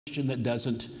Christian that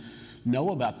doesn't know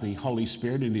about the Holy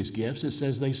Spirit and His gifts. It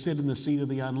says they sit in the seat of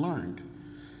the unlearned.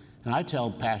 And I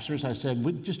tell pastors, I said,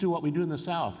 we just do what we do in the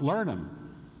South. Learn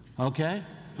them, okay?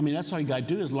 I mean, that's all you got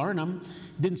to do is learn them.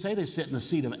 It didn't say they sit in the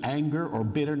seat of anger or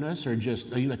bitterness or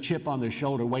just a chip on their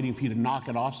shoulder waiting for you to knock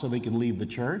it off so they can leave the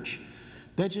church.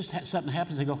 They just, something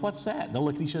happens, they go, what's that? They'll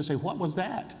look at each other and say, what was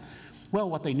that? Well,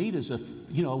 what they need is a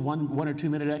one or 2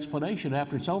 minute explanation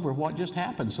after it's over of what just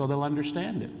happened so they'll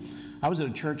understand it. I was at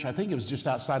a church, I think it was just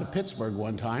outside of Pittsburgh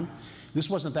one time. This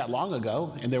wasn't that long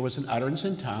ago, and there was an utterance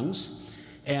in tongues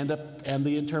and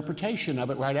the interpretation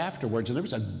of it right afterwards. And there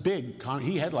was a big,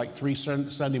 he had like 3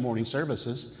 Sunday morning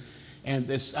services. And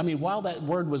this, I mean, while that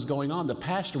word was going on, the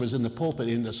pastor was in the pulpit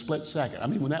in a split second. I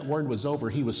mean, when that word was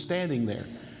over, he was standing there.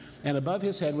 And above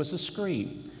his head was a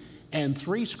screen. And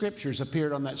 3 scriptures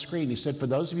appeared on that screen. He said, for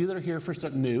those of you that are here for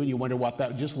something new and you wonder what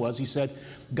that just was, he said,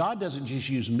 God doesn't just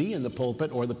use me in the pulpit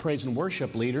or the praise and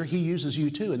worship leader. He uses you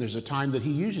too. And there's a time that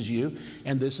He uses you.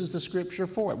 And this is the scripture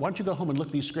for it. Why don't you go home and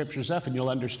look these scriptures up and you'll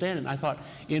understand it. And I thought,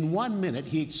 in 1 minute,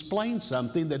 he explained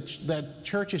something that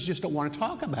churches just don't want to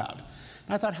talk about.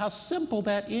 And I thought how simple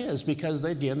that is because,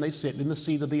 again, they sit in the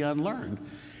seat of the unlearned.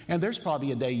 And there's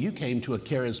probably a day you came to a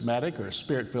charismatic or a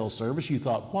spirit-filled service, you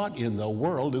thought, what in the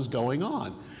world is going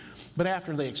on? But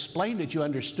after they explained it, you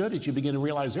understood it, you begin to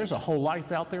realize there's a whole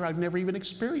life out there I've never even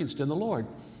experienced in the Lord.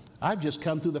 I've just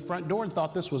come through the front door and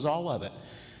thought this was all of it.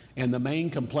 And the main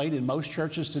complaint in most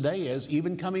churches today is,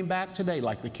 even coming back today,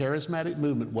 like the charismatic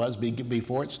movement was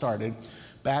before it started,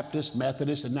 Baptist,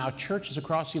 Methodist, and now churches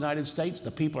across the United States,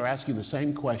 the people are asking the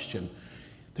same question.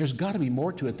 There's got to be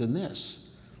more to it than this.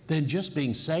 Than just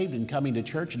being saved and coming to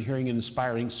church and hearing an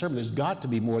inspiring sermon. There's got to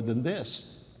be more than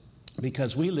this,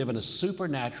 because we live in a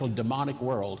supernatural, demonic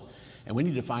world, and we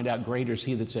need to find out greater is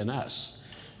He that's in us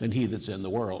than he that's in the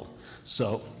world.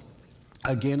 So,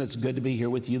 again, it's good to be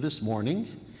here with you this morning,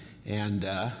 and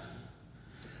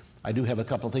I do have a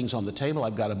couple things on the table.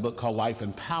 I've got a book called Life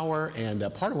and Power, and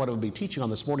part of what I'll be teaching on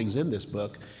this morning is in this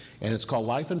book, and it's called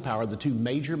Life and Power, the 2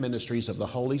 major ministries of the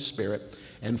Holy Spirit.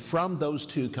 And from those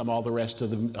 2 come all the rest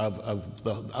of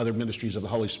the other ministries of the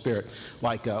Holy Spirit,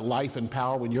 like life and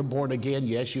power. When you're born again,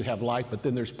 yes, you have life, but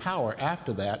then there's power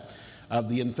after that of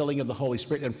the infilling of the Holy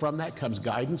Spirit. And from that comes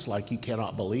guidance like you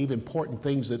cannot believe, important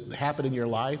things that happen in your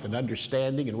life, and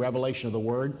understanding and revelation of the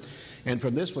Word. And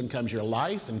from this one comes your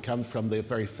life, and comes from the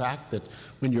very fact that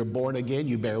when you're born again,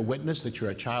 you bear witness that you're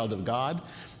a child of God.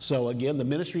 So again, the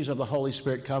ministries of the Holy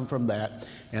Spirit come from that.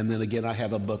 And then again, I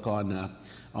have a book on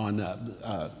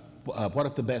what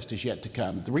if the best is yet to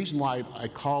come. The reason why I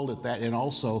called it that, and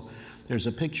also there's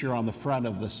a picture on the front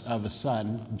of a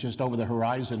sun just over the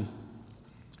horizon.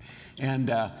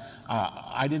 And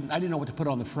I didn't know what to put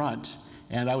on the front.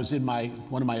 And I was in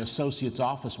one of my associates'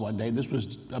 office one day. This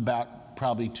was about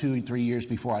probably 2 or 3 years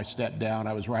before I stepped down.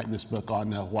 I was writing this book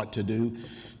on what to do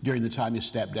during the time you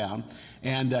step down.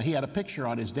 And he had a picture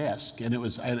on his desk, and it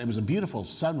was a beautiful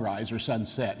sunrise or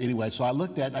sunset. Anyway, so I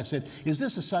looked at it and I said, is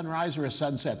this a sunrise or a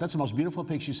sunset? That's the most beautiful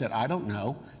picture. He said, I don't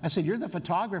know. I said, you're the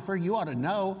photographer. You ought to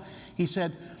know. He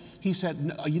said,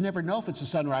 no, you never know if it's a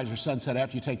sunrise or sunset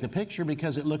after you take the picture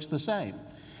because it looks the same.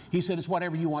 He said, it's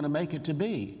whatever you want to make it to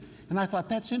be. And I thought,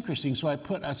 that's interesting. So I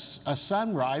put a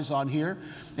sunrise on here,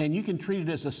 and you can treat it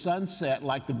as a sunset,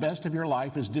 like the best of your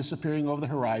life is disappearing over the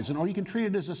horizon, or you can treat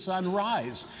it as a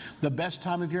sunrise. The best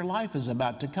time of your life is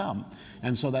about to come.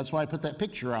 And so that's why I put that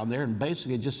picture on there, and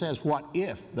basically it just says, what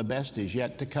if the best is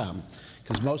yet to come?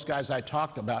 Because most guys I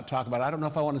talk about, I don't know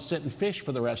if I want to sit and fish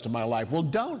for the rest of my life. Well,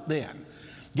 don't then.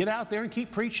 Get out there and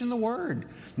keep preaching the Word.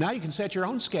 Now you can set your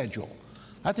own schedule.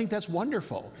 I think that's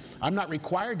wonderful. I'm not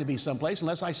required to be someplace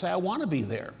unless I say I want to be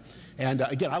there. And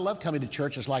again, I love coming to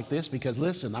churches like this because,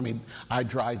 listen, I mean, I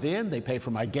drive in, they pay for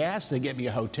my gas, they get me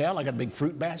a hotel, I got a big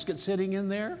fruit basket sitting in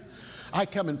there. I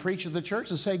come and preach at the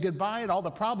church and say goodbye, and all the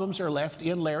problems are left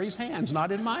in Larry's hands,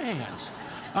 not in my hands.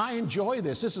 I enjoy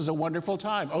this. This is a wonderful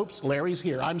time. Oops, Larry's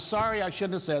here. I'm sorry, I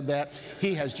shouldn't have said that.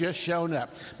 He has just shown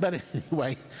up. But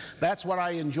anyway, that's what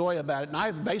I enjoy about it. And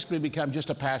I've basically become just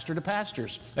a pastor to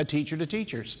pastors, a teacher to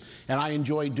teachers. And I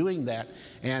enjoy doing that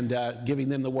and giving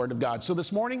them the Word of God. So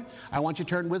this morning, I want you to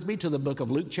turn with me to the book of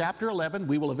Luke chapter 11.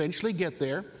 We will eventually get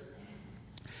there.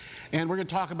 And we're going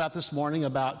to talk about this morning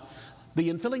about the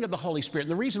infilling of the Holy Spirit.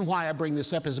 And the reason why I bring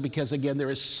this up is because, again, there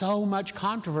is so much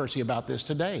controversy about this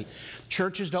today.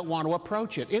 Churches don't want to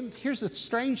approach it. And here's the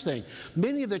strange thing.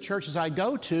 Many of the churches I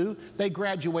go to, they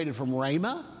graduated from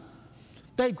Rhema.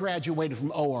 They graduated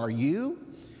from ORU.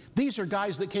 These are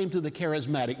guys that came through the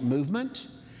charismatic movement.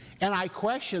 And I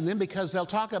questioned them because they'll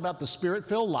talk about the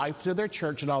Spirit-filled life to their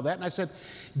church and all that. And I said,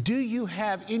 do you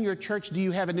have, in your church, do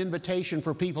you have an invitation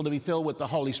for people to be filled with the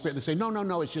Holy Spirit? They say, no, no,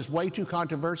 no, it's just way too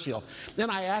controversial.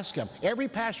 Then I ask them, every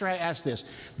pastor I ask this,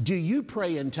 do you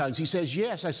pray in tongues? He says,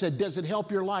 yes. I said, does it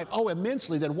help your life? Oh,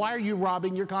 immensely. Then why are you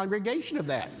robbing your congregation of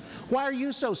that? Why are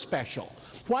you so special?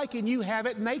 Why can you have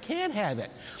it and they can't have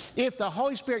it? If the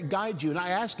Holy Spirit guides you, and I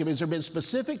ask him, has there been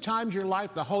specific times in your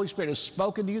life the Holy Spirit has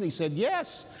spoken to you? And he said,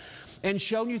 yes. And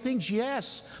shown you things?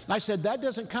 Yes. I said, that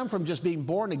doesn't come from just being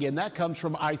born again. That comes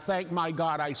from, I thank my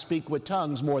God I speak with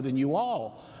tongues more than you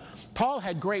all. Paul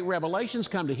had great revelations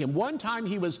come to him. One time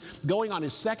he was going on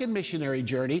his second missionary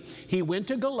journey. He went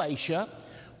to Galatia,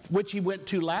 which he went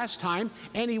to last time,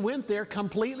 and he went there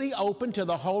completely open to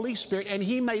the Holy Spirit, and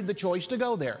he made the choice to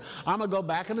go there. I'm going to go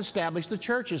back and establish the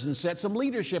churches and set some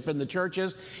leadership in the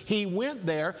churches. He went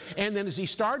there, and then as he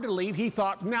started to leave, he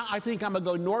thought, now I think I'm going to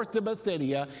go north to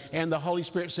Bithynia, and the Holy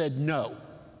Spirit said no.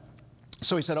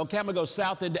 So he said, okay, I'm going to go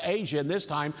south into Asia, and this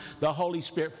time the Holy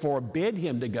Spirit forbid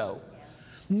him to go.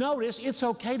 Notice, it's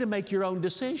okay to make your own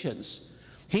decisions.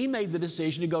 He made the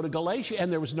decision to go to Galatia,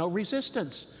 and there was no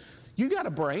resistance. You got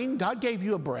a brain. God gave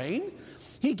you a brain.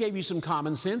 He gave you some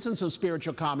common sense and some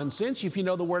spiritual common sense. If you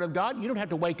know the Word of God, you don't have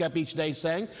to wake up each day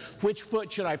saying, which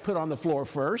foot should I put on the floor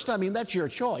first? I mean, that's your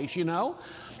choice, you know.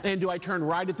 And do I turn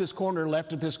right at this corner or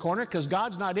left at this corner? Because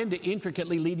God's not into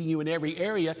intricately leading you in every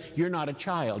area. You're not a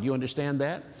child. You understand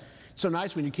that? It's so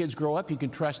nice when your kids grow up, you can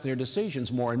trust their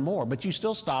decisions more and more, but you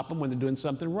still stop them when they're doing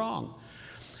something wrong.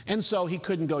 And so he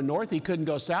couldn't go north, he couldn't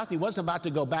go south, he wasn't about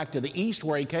to go back to the east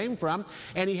where he came from,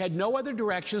 and he had no other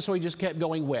direction, so he just kept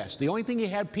going west. The only thing he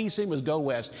had peace in was go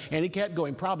west, and he kept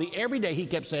going. Probably every day he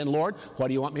kept saying, Lord, what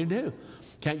do you want me to do?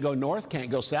 Can't go north, can't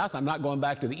go south, I'm not going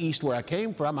back to the east where I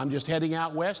came from, I'm just heading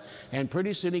out west. And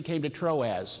pretty soon he came to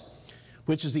Troas,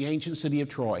 which is the ancient city of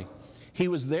Troy. He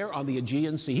was there on the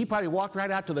Aegean Sea. He probably walked right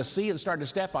out to the sea and started to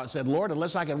step on it and said, Lord,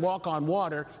 unless I can walk on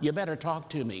water, you better talk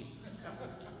to me.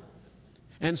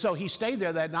 And so he stayed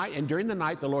there that night, and during the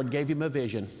night the Lord gave him a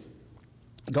vision.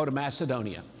 Go to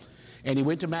Macedonia. And he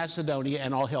went to Macedonia,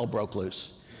 and all hell broke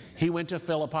loose. He went to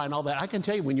Philippi and all that. I can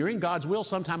tell you, when you're in God's will,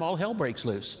 sometime all hell breaks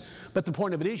loose. But the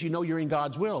point of it is, you know you're in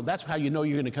God's will. That's how you know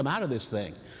you're going to come out of this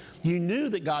thing. You knew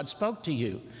that God spoke to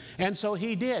you. And so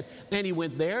he did. And he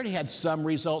went there, and he had some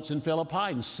results in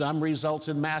Philippi, and some results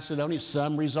in Macedonia,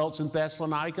 some results in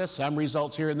Thessalonica, some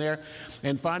results here and there.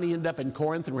 And finally he ended up in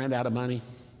Corinth and ran out of money.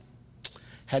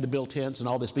 Had to build tents and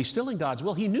all this, but he's still in God's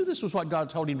will. He knew this was what God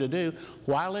told him to do.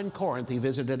 While in Corinth, he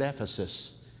visited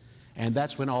Ephesus, and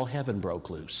that's when all heaven broke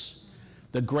loose.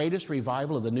 The greatest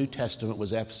revival of the New Testament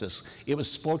was Ephesus. It was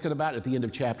spoken about at the end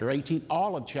of chapter 18.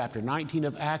 All of chapter 19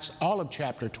 of Acts, all of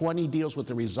chapter 20 deals with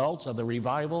the results of the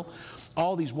revival.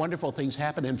 All these wonderful things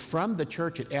happened, and from the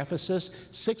church at Ephesus,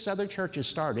 6 other churches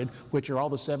started, which are all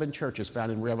the 7 churches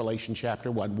found in Revelation chapter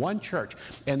 1. One church,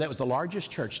 and that was the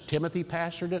largest church. Timothy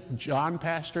pastored it, John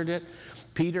pastored it,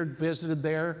 Peter visited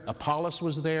there, Apollos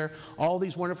was there, all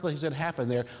these wonderful things that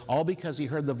happened there, all because he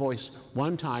heard the voice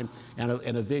one time and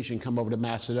a vision come over to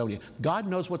Macedonia. God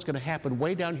knows what's going to happen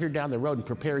way down here down the road and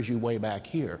prepares you way back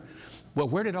here. Well,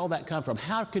 where did all that come from?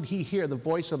 How could he hear the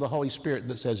voice of the Holy Spirit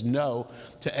that says no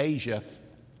to Asia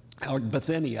or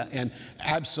Bithynia and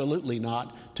absolutely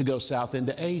not to go south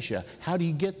into Asia? How do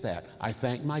you get that? I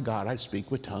thank my God I speak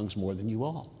with tongues more than you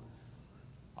all.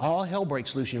 All hell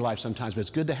breaks loose in your life sometimes, but it's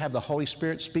good to have the Holy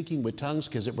Spirit speaking with tongues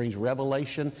because it brings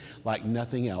revelation like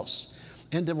nothing else.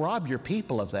 And to rob your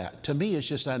people of that, to me, it's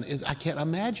just, I can't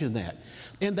imagine that.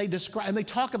 And they describe, and they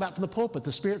talk about from the pulpit,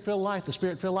 the Spirit-filled life, the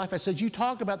Spirit-filled life. I said, you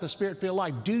talk about the Spirit-filled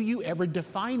life. Do you ever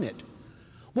define it?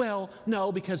 Well,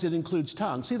 no, because it includes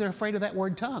tongues. See, they're afraid of that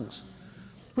word tongues,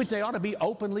 which they ought to be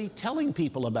openly telling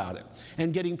people about it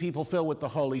and getting people filled with the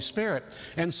Holy Spirit.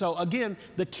 And so again,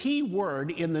 the key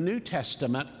word in the New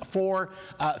Testament for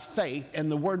faith and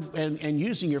the word and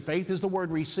using your faith is the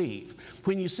word receive.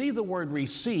 When you see the word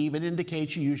receive, it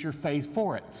indicates you use your faith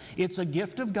for it. It's a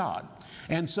gift of God.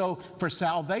 And so for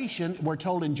salvation, we're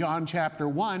told in John chapter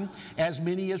 1, as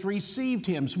many as received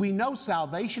him. So we know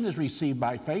salvation is received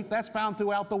by faith. That's found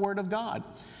throughout the Word of God.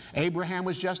 Abraham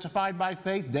was justified by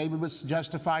faith. David was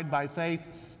justified by faith.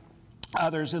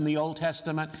 Others in the Old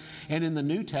Testament and in the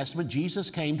New Testament, Jesus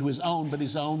came to his own, but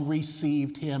his own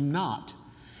received him not.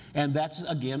 And that's,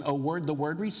 again, a word. The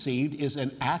word received is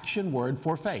an action word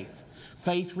for faith.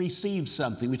 Faith receives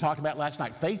something. We talked about last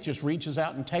night. Faith just reaches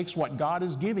out and takes what God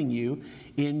is giving you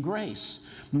in grace.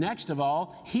 Next of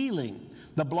all, healing.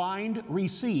 The blind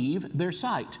receive their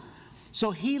sight.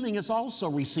 So healing is also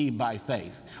received by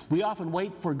faith. We often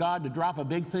wait for God to drop a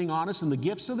big thing on us, and the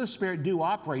gifts of the Spirit do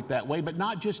operate that way, but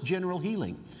not just general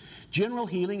healing. General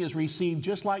healing is received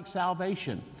just like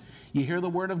salvation. You hear the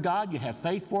Word of God, you have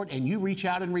faith for it, and you reach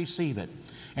out and receive it.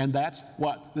 And that's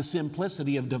what the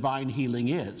simplicity of divine healing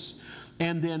is.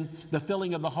 And then the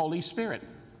filling of the Holy Spirit.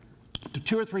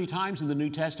 2 or 3 times in the New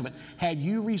Testament, had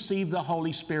you received the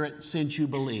Holy Spirit since you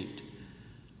believed?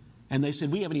 And they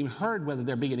said, we haven't even heard whether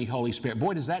there be any Holy Spirit.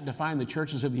 Boy, does that define the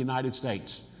churches of the United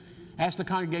States. Ask the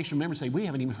congregational members, say, we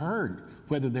haven't even heard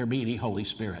whether there be any Holy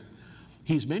Spirit.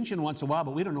 He's mentioned once in a while,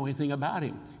 but we don't know anything about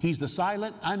him. He's the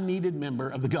silent, unneeded member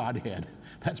of the Godhead.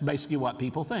 That's basically what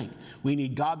people think. We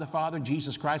need God the Father,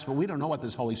 Jesus Christ, but we don't know what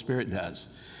this Holy Spirit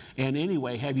does. And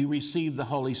anyway, have you received the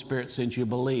Holy Spirit since you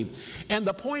believed? And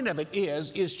the point of it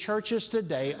is churches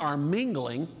today are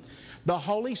mingling the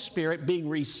Holy Spirit being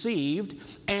received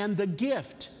and the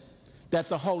gift that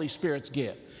the Holy Spirit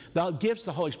gives. The gifts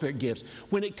the Holy Spirit gives.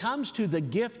 When it comes to the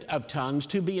gift of tongues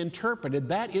to be interpreted,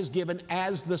 that is given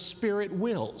as the Spirit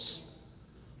wills.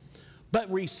 But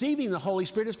receiving the Holy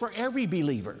Spirit is for every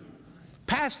believer.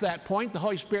 Past that point, the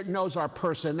Holy Spirit knows our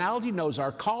personality, knows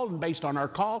our call, and based on our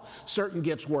call, certain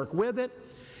gifts work with it.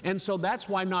 And so that's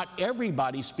why not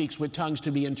everybody speaks with tongues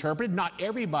to be interpreted. Not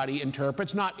everybody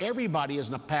interprets. Not everybody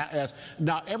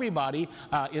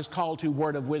is called to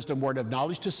word of wisdom, word of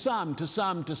knowledge. To some.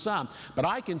 But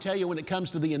I can tell you, when it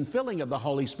comes to the infilling of the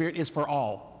Holy Spirit, it's for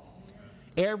all.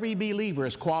 Every believer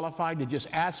is qualified to just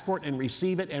ask for it and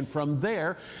receive it, and from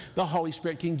there, the Holy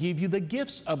Spirit can give you the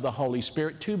gifts of the Holy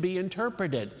Spirit to be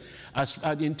interpreted,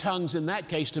 in tongues in that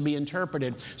case to be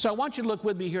interpreted. So I want you to look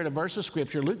with me here at a verse of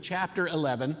Scripture, Luke chapter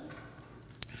 11.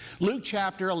 Luke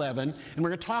chapter 11, and we're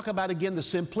going to talk about again the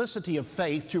simplicity of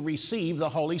faith to receive the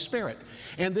Holy Spirit.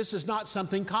 And this is not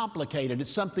something complicated.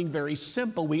 It's something very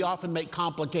simple. We often make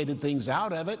complicated things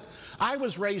out of it. I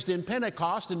was raised in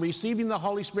Pentecost, and receiving the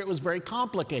Holy Spirit was very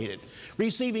complicated.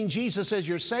 Receiving Jesus as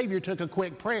your Savior took a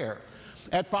quick prayer.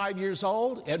 At 5 years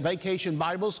old, at Vacation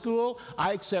Bible School,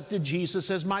 I accepted Jesus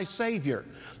as my Savior.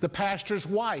 The pastor's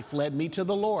wife led me to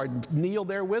the Lord, kneeled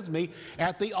there with me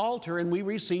at the altar, and we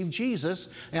received Jesus,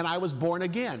 and I was born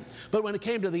again. But when it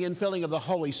came to the infilling of the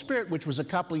Holy Spirit, which was a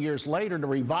couple of years later at a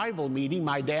revival meeting,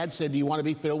 my dad said, do you want to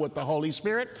be filled with the Holy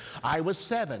Spirit? I was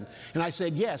 7. And I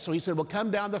said, yes. So he said, well,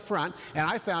 come down the front. And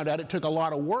I found out it took a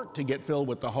lot of work to get filled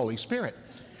with the Holy Spirit.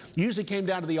 Usually came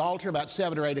down to the altar about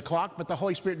 7 or 8 o'clock, but the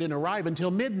Holy Spirit didn't arrive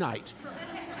until midnight.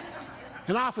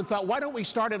 And I often thought, why don't we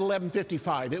start at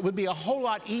 11:55? It would be a whole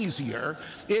lot easier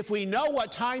if we know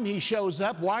what time he shows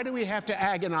up. Why do we have to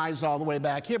agonize all the way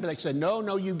back here? But they said,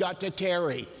 no, you've got to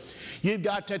tarry. You've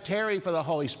got to tarry for the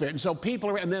Holy Spirit. And so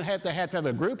people, and then have to have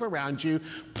a group around you,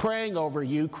 praying over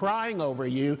you, crying over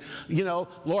you,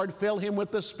 Lord, fill him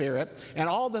with the Spirit, and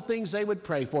all the things they would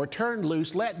pray for, turn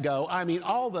loose, let go. I mean,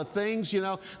 all the things,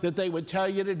 that they would tell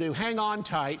you to do, hang on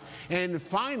tight. And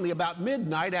finally, about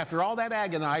midnight, after all that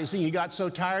agonizing, you got so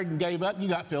tired and gave up, you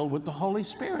got filled with the Holy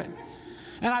Spirit.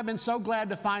 And I've been so glad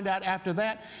to find out after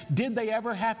that, did they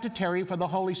ever have to tarry for the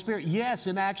Holy Spirit? Yes,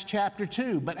 in Acts chapter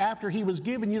 2. But after he was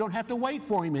given, you don't have to wait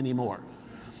for him anymore.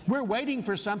 We're waiting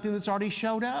for something that's already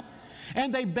showed up.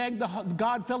 And they begged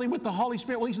God, fill him with the Holy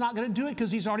Spirit. Well, he's not going to do it because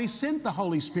he's already sent the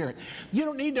Holy Spirit. You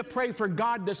don't need to pray for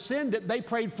God to send it. They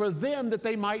prayed for them that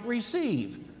they might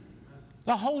receive.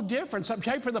 The whole difference. I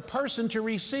pray for the person to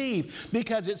receive,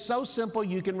 because it's so simple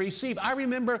you can receive. I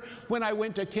remember when I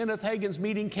went to Kenneth Hagin's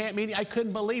camp meeting, I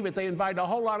couldn't believe it. They invited a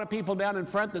whole lot of people down in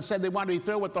front that said they wanted to be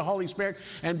filled with the Holy Spirit.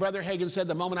 And Brother Hagin said,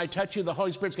 the moment I touch you, the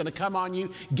Holy Spirit's going to come on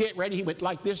you. Get ready. He went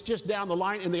like this just down the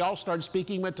line, and they all started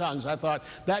speaking with tongues. I thought,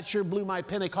 that sure blew my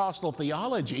Pentecostal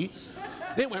theology.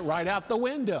 It went right out the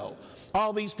window.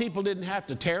 All these people didn't have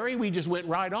to tarry. We just went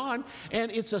right on.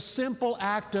 And it's a simple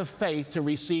act of faith to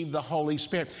receive the Holy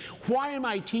Spirit. Why am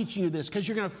I teaching you this? Because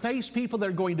you're going to face people that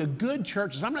are going to good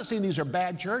churches. I'm not saying these are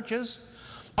bad churches.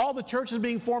 All the churches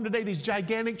being formed today, these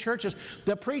gigantic churches,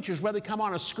 the preachers, whether they come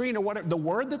on a screen or whatever, the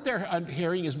word that they're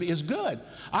hearing is good.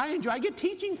 I get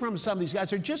teaching from some of these guys.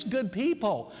 They're just good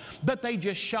people, but they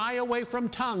just shy away from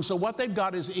tongues. So what they've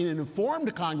got is an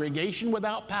informed congregation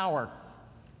without power.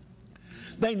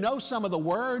 They know some of the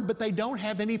word, but they don't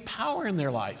have any power in their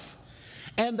life.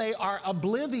 And they are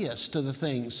oblivious to the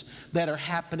things that are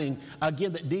happening,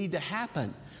 again, that need to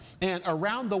happen. And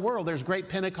around the world, there's great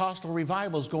Pentecostal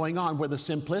revivals going on where the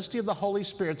simplicity of the Holy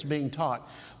Spirit's being taught,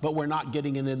 but we're not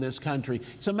getting it in this country.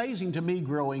 It's amazing to me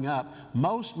growing up,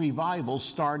 most revivals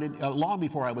started, long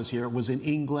before I was here, was in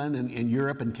England and in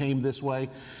Europe and came this way.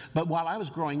 But while I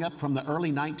was growing up from the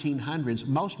early 1900s,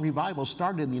 most revivals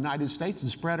started in the United States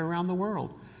and spread around the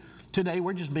world. Today,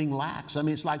 we're just being lax. I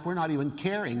mean, it's like we're not even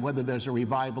caring whether there's a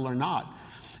revival or not.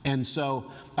 And so,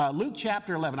 Luke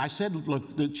chapter 11, I said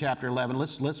Luke chapter 11,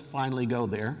 let's finally go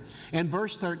there. And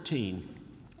verse 13,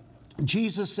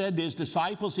 Jesus said to his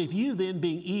disciples, if you then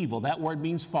being evil, that word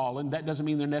means fallen, that doesn't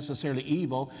mean they're necessarily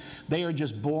evil. They are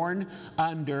just born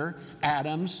under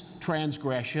Adam's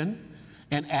transgression.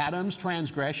 And Adam's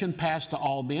transgression passed to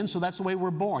all men, so that's the way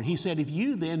we're born. He said, if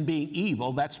you then, being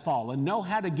evil, that's fallen, know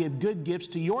how to give good gifts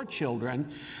to your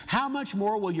children, how much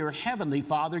more will your heavenly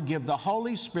Father give the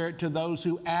Holy Spirit to those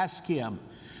who ask him?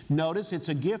 Notice, it's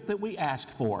a gift that we ask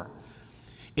for.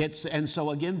 And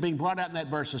so again, being brought out in that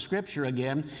verse of Scripture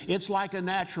again, it's like a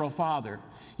natural father.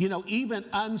 You know, even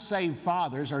unsaved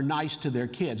fathers are nice to their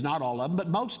kids. Not all of them, but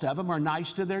most of them are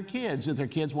nice to their kids if their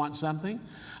kids want something.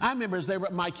 I remember as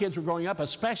my kids were growing up,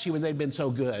 especially when they'd been so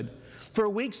good. For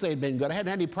weeks they'd been good. I hadn't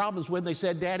had any problems with them. They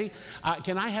said, Daddy,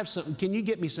 can you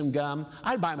get me some gum?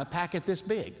 I'd buy them a packet this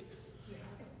big.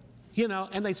 You know,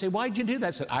 and they'd say, why'd you do that?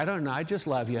 I said, I don't know, I just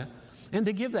love you. And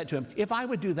to give that to him. If I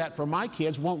would do that for my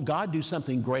kids, won't God do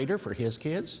something greater for his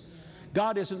kids?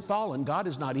 God isn't fallen. God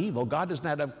is not evil. God does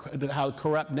not have a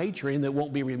corrupt nature and that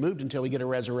won't be removed until we get a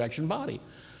resurrection body.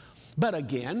 But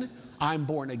again, I'm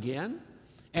born again,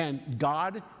 and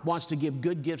God wants to give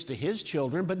good gifts to his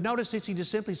children. But notice this, he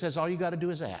just simply says, all you got to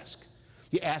do is ask.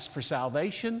 You ask for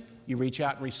salvation, you reach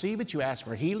out and receive it. You ask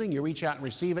for healing, you reach out and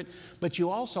receive it. But you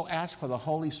also ask for the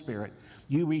Holy Spirit.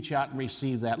 You reach out and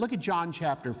receive that. Look at John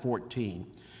chapter 14.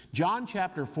 John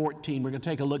chapter 14, we're going to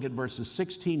take a look at verses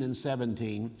 16 and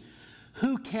 17.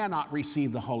 Who cannot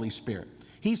receive the Holy Spirit?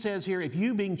 He says here, if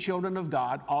you being children of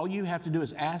God, all you have to do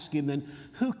is ask him, then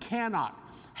who cannot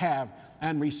have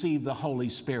and receive the Holy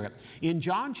Spirit? In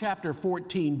John chapter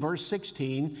 14, verse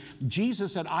 16,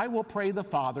 Jesus said, I will pray the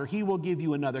Father, he will give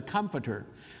you another comforter,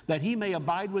 that he may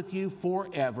abide with you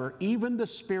forever, even the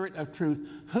Spirit of truth,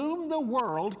 whom the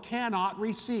world cannot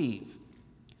receive,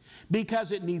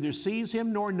 because it neither sees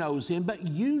him nor knows him, but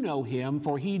you know him,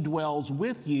 for he dwells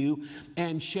with you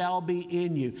and shall be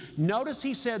in you. Notice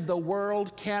he said the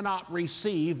world cannot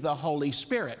receive the Holy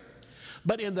Spirit.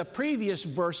 But in the previous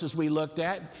verses we looked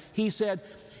at, he said,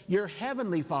 your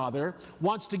heavenly Father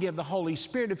wants to give the Holy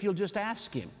Spirit if you'll just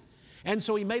ask him. And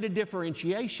so he made a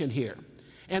differentiation here.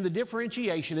 And the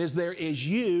differentiation is there is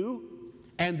you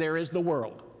and there is the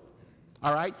world.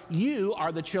 All right? You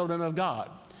are the children of God.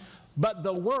 But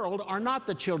the world are not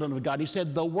the children of God. He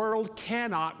said the world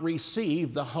cannot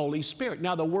receive the Holy Spirit.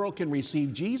 Now the world can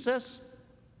receive Jesus.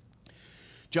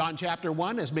 John chapter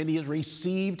 1, as many as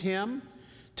received him,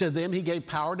 to them he gave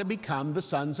power to become the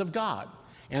sons of God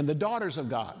and the daughters of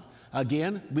God.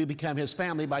 Again, we become his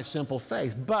family by simple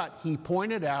faith. But he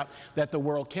pointed out that the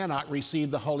world cannot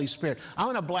receive the Holy Spirit. I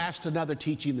want to blast another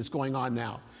teaching that's going on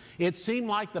now. It seemed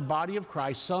like the body of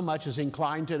Christ so much is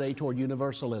inclined today toward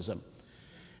universalism.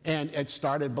 And it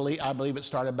started, I believe it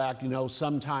started back,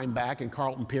 some time back, and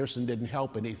Carlton Pearson didn't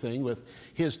help anything with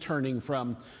his turning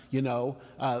from,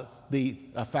 the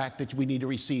fact that we need to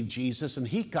receive Jesus, and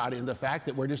he got into the fact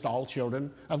that we're just all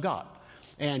children of God.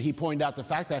 And he pointed out the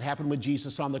fact that happened with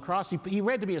Jesus on the cross. He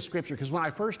read to me a scripture, because when I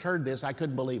first heard this, I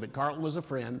couldn't believe it. Carlton was a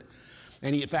friend,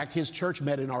 and in fact, his church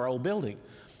met in our old building.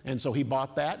 And so he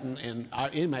bought that, and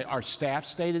our staff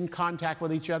stayed in contact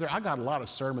with each other. I got a lot of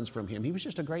sermons from him. He was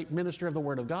just a great minister of the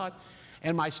Word of God.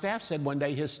 And my staff said one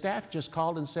day, his staff just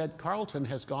called and said, Carlton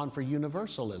has gone for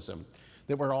universalism,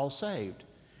 that we're all saved,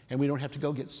 and we don't have to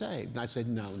go get saved. And I said,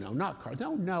 no, not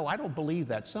Carlton. No, I don't believe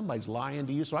that. Somebody's lying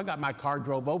to you. So I got my car,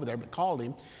 drove over there, but called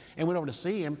him, and went over to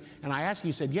see him. And I asked him,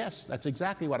 he said, yes, that's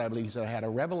exactly what I believe. He said, I had a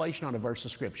revelation on a verse of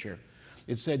Scripture.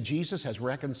 It said, Jesus has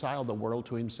reconciled the world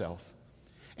to himself.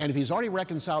 And if he's already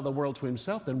reconciled the world to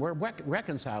himself, then we're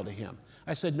reconciled to him.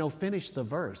 I said, no, finish the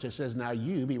verse. It says, now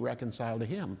you be reconciled to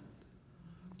him.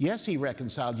 Yes, he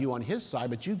reconciled you on his side,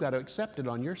 but you've got to accept it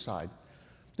on your side.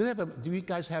 Do you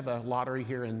guys have a lottery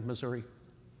here in Missouri?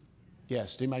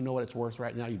 Yes. Do anybody know what it's worth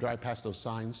right now? You drive past those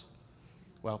signs?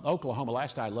 Well, Oklahoma,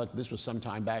 last I looked, this was some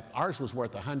time back, ours was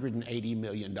worth $180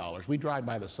 million. We drive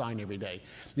by the sign every day.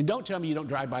 And don't tell me you don't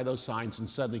drive by those signs and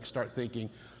suddenly start thinking,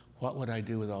 what would I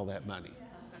do with all that money?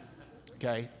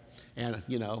 Okay? And,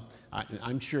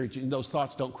 I'm sure those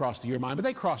thoughts don't cross through your mind, but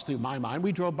they crossed through my mind.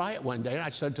 We drove by it one day, and I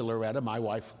said to Loretta, my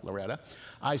wife, Loretta,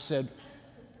 I said,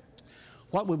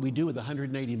 what would we do with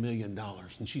 $180 million?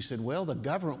 And she said, well, the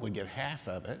government would get half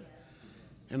of it.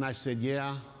 And I said,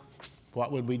 yeah,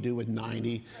 what would we do with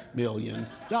 $90 million?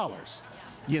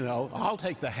 I'll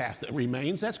take the half that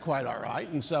remains. That's quite all right.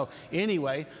 And so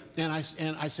anyway, and I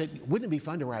said, wouldn't it be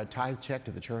fun to write a tithe check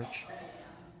to the church?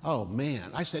 Oh,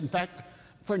 man. I said, in fact,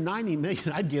 for $90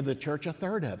 million, I'd give the church a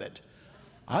third of it.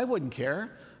 I wouldn't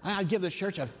care. I'd give the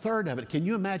church a third of it. Can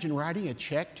you imagine writing a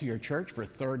check to your church for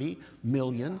 $30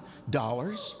 million?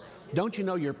 Don't you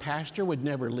know your pastor would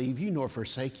never leave you nor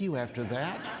forsake you after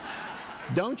that?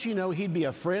 Don't you know he'd be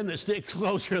a friend that sticks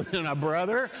closer than a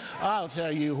brother? I'll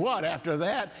tell you what, after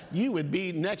that, you would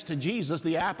be next to Jesus,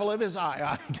 the apple of his eye.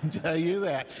 I can tell you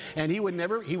that. And he would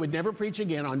never preach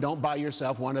again on don't buy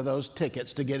yourself one of those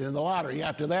tickets to get in the lottery.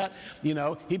 After that, you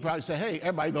know, he'd probably say, hey,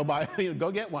 everybody go buy, go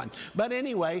get one. But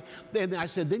anyway, then I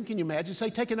said, then can you imagine, say,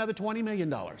 take another $20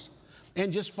 million.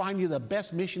 And just find you the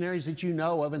best missionaries that you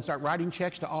know of and start writing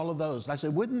checks to all of those. I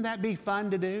said, wouldn't that be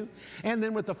fun to do? And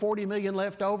then with the $40 million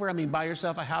left over, I mean, buy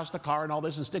yourself a house, a car, and all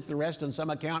this, and stick the rest in some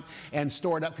account and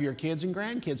store it up for your kids and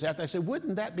grandkids. After I said,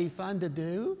 wouldn't that be fun to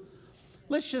do?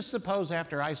 Let's just suppose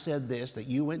after I said this that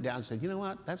you went down and said, you know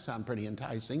what, that sounds pretty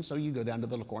enticing. So you go down to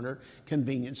the little corner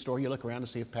convenience store, you look around to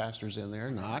see if pastor's in there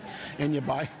or not, and you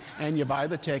buy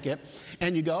the ticket,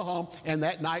 and you go home, and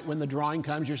that night when the drawing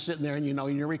comes, you're sitting there and you know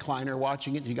in your recliner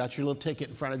watching it, you got your little ticket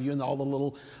in front of you, and all the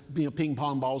little ping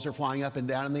pong balls are flying up and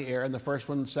down in the air, and the first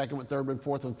one, second one, third one,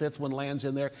 fourth one, fifth one lands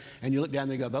in there, and you look down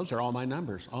there and go, those are all my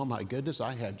numbers. Oh my goodness,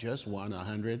 I have just won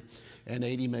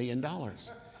 $180 million.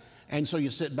 And so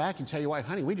you sit back and tell your wife,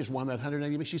 honey, we just won that $180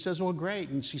 million. She says, well, great.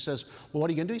 And she says, well, what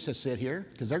are you going to do? He says, sit here,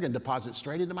 because they're going to deposit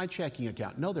straight into my checking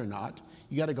account. No, they're not.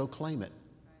 You got to go claim it.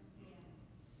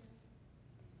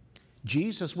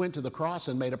 Jesus went to the cross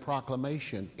and made a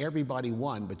proclamation. Everybody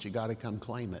won, but you got to come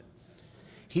claim it.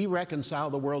 He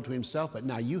reconciled the world to himself, but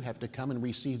now you have to come and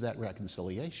receive that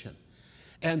reconciliation.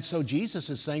 And so Jesus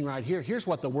is saying right here, here's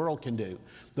what the world can do.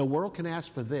 The world can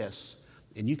ask for this,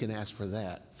 and you can ask for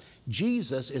that.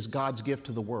 Jesus is God's gift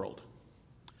to the world.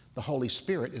 The Holy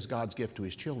Spirit is God's gift to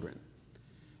his children.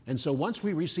 And so once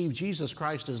we receive Jesus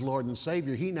Christ as Lord and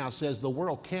Savior, he now says the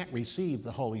world can't receive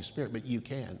the Holy Spirit, but you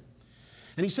can.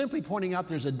 And he's simply pointing out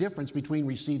there's a difference between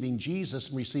receiving Jesus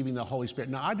and receiving the Holy Spirit.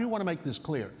 Now, I do want to make this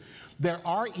clear. There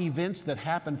are events that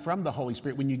happen from the Holy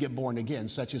Spirit when you get born again,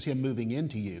 such as him moving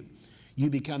into you.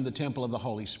 You become the temple of the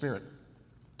Holy Spirit.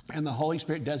 And the Holy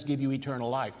Spirit does give you eternal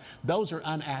life. Those are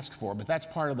unasked for, but that's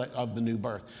part of the new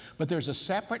birth. But there's a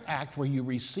separate act where you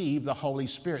receive the Holy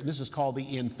Spirit. This is called the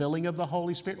infilling of the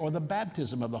Holy Spirit or the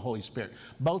baptism of the Holy Spirit.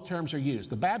 Both terms are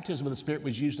used. The baptism of the Spirit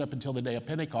was used up until the day of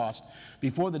Pentecost.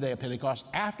 Before the day of Pentecost,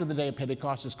 after the day of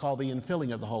Pentecost is called the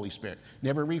infilling of the Holy Spirit.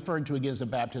 Never referred to again as the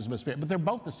baptism of the Spirit, but they're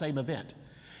both the same event.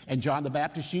 And John the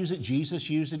Baptist used it, Jesus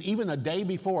used it. Even a day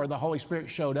before the Holy Spirit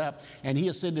showed up and he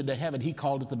ascended to heaven, he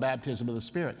called it the baptism of the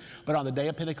Spirit. But on the day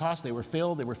of Pentecost, they were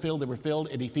filled, they were filled, they were filled.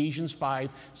 And Ephesians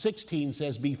 5:16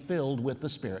 says, be filled with the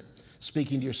Spirit,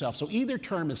 speaking to yourself. So either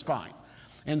term is fine.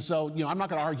 And so, you know, I'm not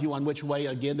going to argue on which way,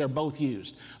 again, they're both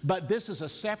used. But this is a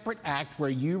separate act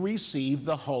where you receive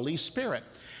the Holy Spirit.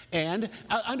 And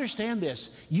understand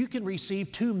this, you can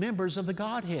receive two members of the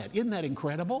Godhead. Isn't that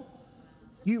incredible?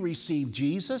 You receive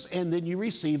Jesus and then you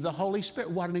receive the Holy Spirit.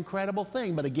 What an incredible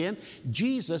thing. But again,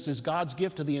 Jesus is God's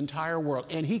gift to the entire world.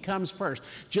 And he comes first.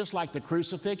 Just like the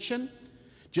crucifixion,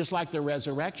 just like the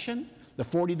resurrection, the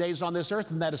 40 days on this earth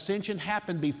and that ascension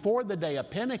happened before the day of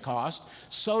Pentecost,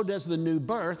 so does the new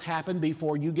birth happen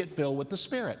before you get filled with the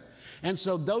Spirit. And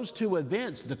so those two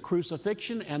events, the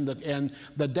crucifixion and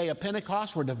the day of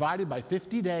Pentecost, were divided by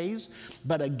 50 days.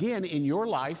 But again, in your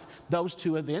life, those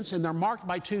two events, and they're marked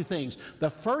by two things. The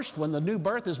first one, the new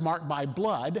birth, is marked by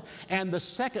blood. And the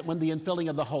second one, the infilling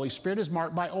of the Holy Spirit, is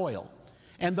marked by oil.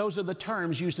 And those are the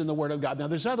terms used in the Word of God. Now,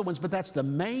 there's other ones, but that's the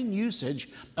main usage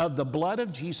of the blood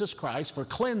of Jesus Christ for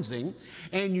cleansing.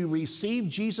 And you receive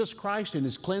Jesus Christ and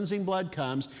his cleansing blood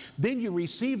comes. Then you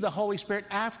receive the Holy Spirit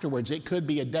afterwards. It could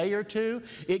be a day or two.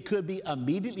 It could be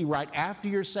immediately right after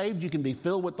you're saved. You can be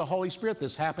filled with the Holy Spirit.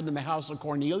 This happened in the house of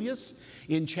Cornelius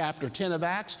in chapter 10 of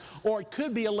Acts. Or it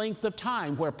could be a length of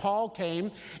time where Paul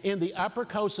came in the upper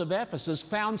coast of Ephesus,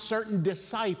 found certain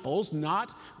disciples,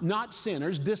 not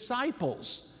sinners, disciples.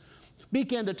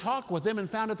 Began to talk with them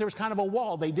and found that there was kind of a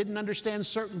wall. They didn't understand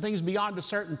certain things beyond a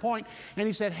certain point. And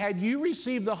he said, had you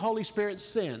received the Holy Spirit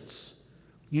since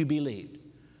you believed?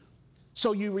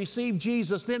 So you received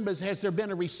Jesus then, but has there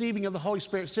been a receiving of the Holy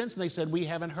Spirit since? And they said, we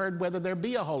haven't heard whether there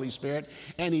be a Holy Spirit.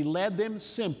 And he led them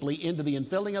simply into the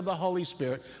infilling of the Holy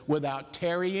Spirit without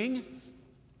tarrying,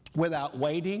 without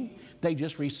waiting. They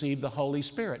just received the Holy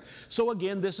Spirit. So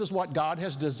again, this is what God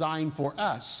has designed for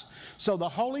us. So the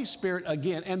Holy Spirit,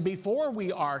 again, and before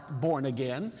we are born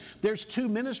again, there's two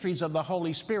ministries of the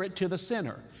Holy Spirit to the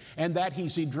sinner, and that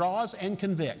he draws and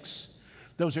convicts.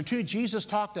 Those are two. Jesus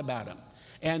talked about them.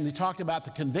 And he talked about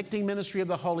the convicting ministry of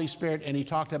the Holy Spirit, and he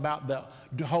talked about the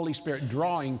Holy Spirit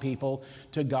drawing people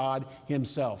to God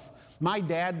himself. My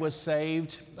dad was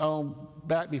saved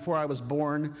back before I was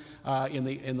born, in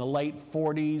the late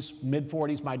 40s, mid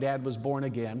 40s. My dad was born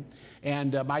again,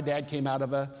 and my dad came out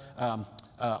of a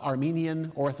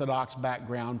Armenian Orthodox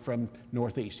background from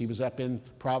Northeast. He was up in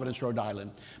Providence, Rhode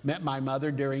Island. Met my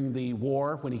mother during the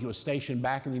war when he was stationed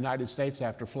back in the United States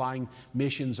after flying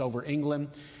missions over England,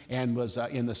 and was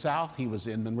in the South. He was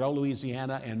in Monroe,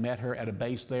 Louisiana, and met her at a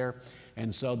base there.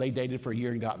 And so they dated for a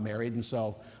year and got married. And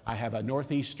so I have a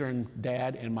Northeastern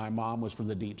dad, and my mom was from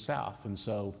the Deep South. And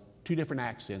so two different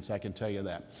accents, I can tell you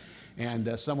that.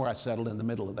 And somewhere I settled in the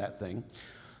middle of that thing.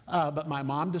 But my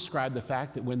mom described the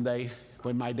fact that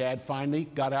when my dad finally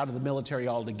got out of the military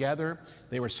altogether,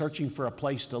 they were searching for a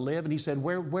place to live. And he said,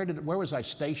 where was I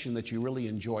stationed that you really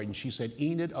enjoyed? And she said,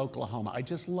 Enid, Oklahoma. I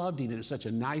just loved Enid. It's such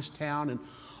a nice town and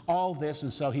all this.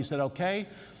 And so he said, okay.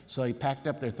 So he packed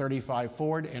up their 35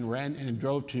 Ford and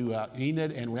drove to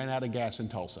Enid and ran out of gas in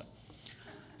Tulsa.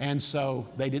 And so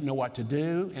they didn't know what to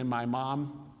do. And my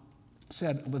mom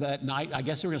said that night, I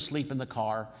guess they were going to sleep in the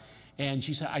car. And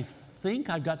she said, I think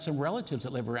I've got some relatives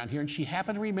that live around here. And she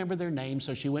happened to remember their names,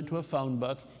 so she went to a phone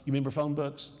book. You remember phone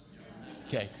books?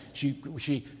 Okay.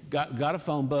 She got a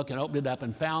phone book and opened it up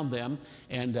and found them.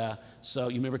 And so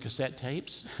you remember cassette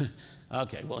tapes?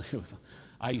 Okay, well,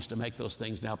 I used to make those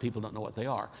things. Now people don't know what they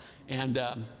are. And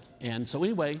so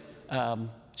anyway,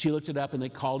 she looked it up, and they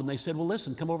called, and they said, well,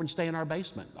 listen, come over and stay in our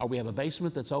basement. Or we have a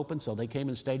basement that's open. So they came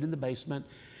and stayed in the basement.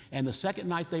 And the second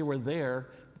night they were there,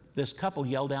 this couple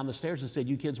yelled down the stairs and said,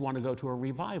 you kids want to go to a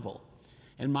revival.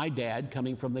 And my dad,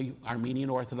 coming from the Armenian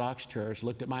Orthodox Church,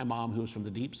 looked at my mom, who was from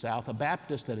the Deep South, a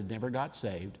Baptist that had never got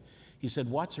saved. He said,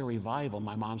 what's a revival?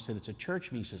 My mom said, it's a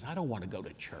church meeting. He says, I don't want to go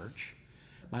to church.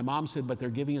 My mom said, but they're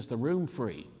giving us the room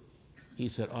free. He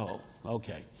said, oh,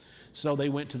 okay. So they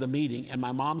went to the meeting, and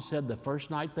my mom said the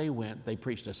first night they went, they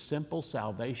preached a simple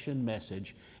salvation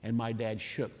message, and my dad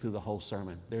shook through the whole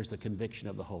sermon. There's the conviction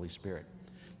of the Holy Spirit.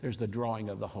 There's the drawing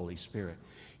of the Holy Spirit.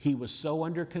 He was so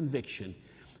under conviction,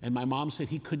 and my mom said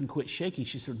he couldn't quit shaking.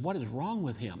 She said, what is wrong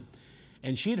with him?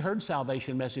 And she'd heard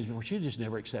salvation messages before. She just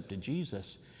never accepted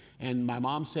Jesus. And my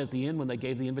mom said at the end, when they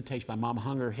gave the invitation, my mom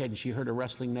hung her head, and she heard her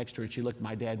wrestling next to her, and she looked,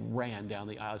 my dad ran down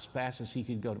the aisle as fast as he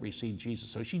could go to receive Jesus.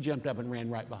 So she jumped up and ran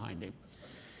right behind him.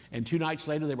 And 2 nights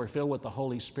later, they were filled with the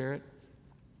Holy Spirit,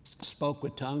 spoke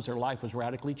with tongues. Their life was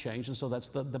radically changed. And so that's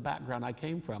the background I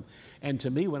came from. And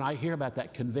to me, when I hear about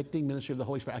that convicting ministry of the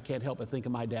Holy Spirit, I can't help but think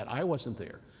of my dad. I wasn't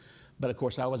there. But of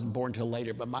course, I wasn't born till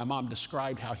later. But my mom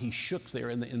described how he shook there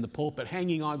in the pulpit,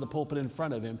 hanging on the pulpit in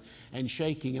front of him and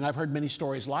shaking. And I've heard many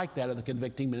stories like that of the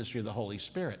convicting ministry of the Holy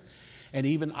Spirit. And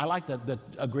even, I like that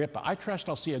Agrippa. I trust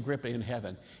I'll see Agrippa in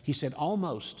heaven. He said,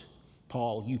 almost,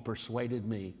 Paul, you persuaded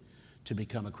me to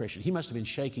become a Christian. He must have been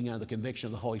shaking under the conviction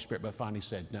of the Holy Spirit, but finally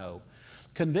said no.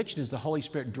 Conviction is the Holy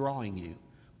Spirit drawing you,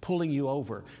 pulling you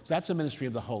over. So that's a ministry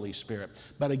of the Holy Spirit.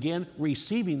 But again,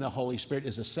 receiving the Holy Spirit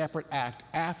is a separate act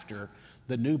after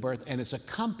the new birth, and it's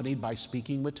accompanied by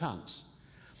speaking with tongues.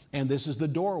 And this is the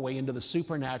doorway into the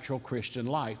supernatural Christian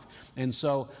life. And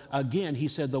so, again, he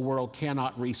said the world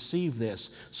cannot receive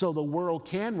this. So the world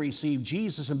can receive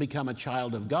Jesus and become a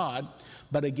child of God.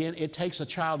 But again, it takes a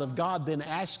child of God then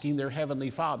asking their Heavenly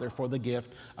Father for the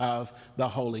gift of the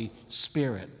Holy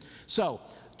Spirit. So,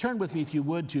 turn with me, if you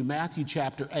would, to Matthew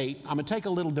chapter 8. I'm going to take a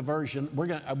little diversion.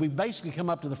 We've basically come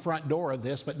up to the front door of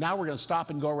this, but now we're going to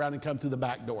stop and go around and come through the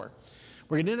back door.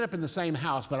 We're going to end up in the same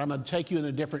house, but I'm going to take you in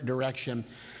a different direction.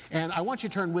 And I want you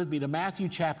to turn with me to Matthew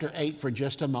chapter 8 for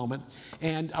just a moment.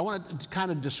 And I want to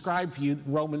kind of describe for you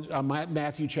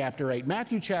Matthew chapter 8.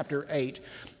 Matthew chapter 8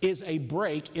 is a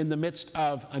break in the midst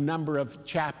of a number of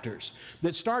chapters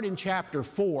that start in chapter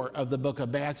 4 of the book of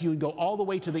Matthew and go all the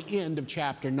way to the end of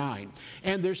chapter 9.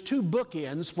 And there's 2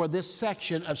 bookends for this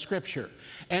section of Scripture.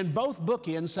 And both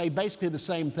bookends say basically the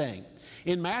same thing.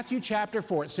 In Matthew chapter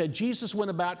 4, it said Jesus went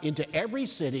about into every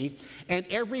city and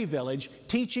every village,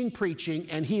 teaching, preaching,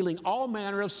 and healing all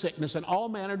manner of sickness and all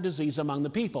manner of disease among the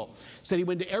people. It said he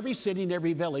went to every city and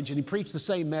every village, and he preached the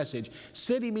same message.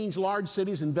 City means large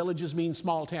cities, and villages mean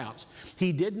small towns.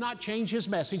 He did not change his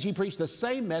message. He preached the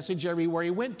same message everywhere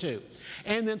he went to.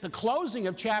 And then at the closing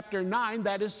of chapter 9,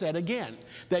 that is said again,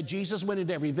 that Jesus went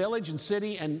into every village and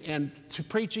city and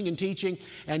preaching and teaching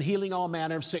and healing all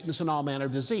manner of sickness and all manner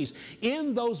of disease.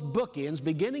 In those bookends,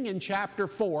 beginning in chapter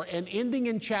 4 and ending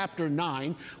in chapter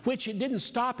 9, which it didn't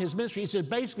stop his ministry. It said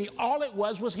basically all it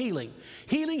was healing.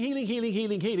 Healing, healing, healing,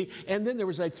 healing, healing. And then there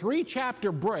was a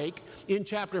 3-chapter break in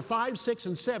chapter 5, 6,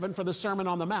 and 7 for the Sermon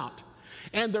on the Mount.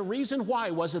 And the reason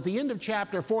why was at the end of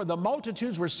chapter 4, the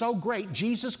multitudes were so great,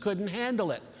 Jesus couldn't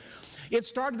handle it. It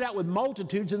started out with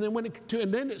multitudes, and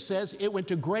then it says it went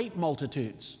to great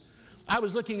multitudes. I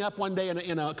was looking up one day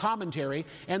in a commentary,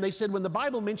 and they said when the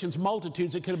Bible mentions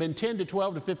multitudes, it could have been 10 to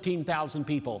 12 to 15,000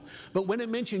 people. But when it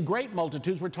mentioned great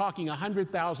multitudes, we're talking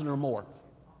 100,000 or more.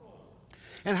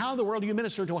 And how in the world do you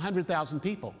minister to 100,000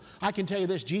 people? I can tell you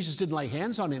this, Jesus didn't lay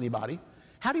hands on anybody.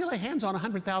 How do you lay hands on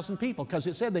 100,000 people? Because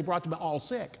it said they brought them all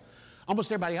sick. Almost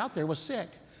everybody out there was sick.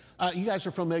 You guys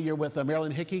are familiar with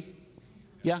Marilyn Hickey?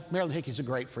 Yeah, Marilyn Hickey's a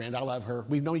great friend. I love her.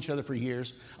 We've known each other for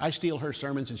years. I steal her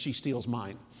sermons and she steals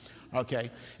mine.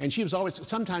 Okay, and she was always,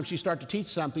 sometimes she'd start to teach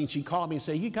something, she'd call me and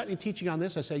say, you got any teaching on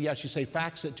this? I say, yeah. She'd say,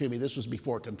 fax it to me. This was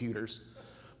before computers.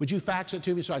 Would you fax it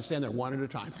to me? So I'd stand there one at a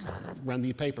time, run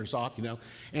the papers off,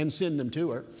 and send them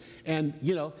to her. And,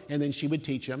 and then she would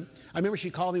teach them. I remember she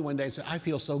called me one day and said, I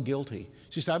feel so guilty.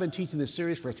 She said, I've been teaching this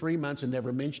series for 3 months and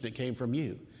never mentioned it came from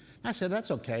you. I said,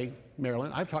 that's okay,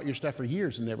 Marilyn. I've taught your stuff for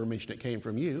years and never mentioned it came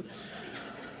from you.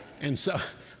 And so,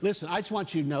 listen, I just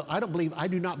want you to know, I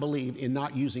do not believe in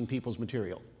not using people's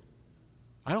material.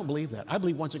 I don't believe that. I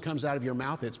believe once it comes out of your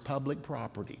mouth, it's public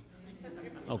property.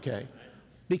 Okay?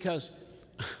 Because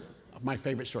my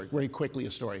favorite story, very quickly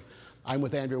a story. I'm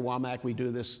with Andrew Womack. We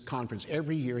do this conference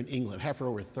every year in England, have for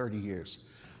over 30 years.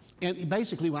 And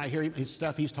basically, when I hear his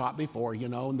stuff he's taught before,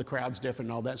 and the crowd's different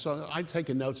and all that, so I'm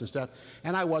taking notes and stuff.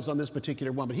 And I was on this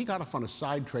particular one, but he got off on a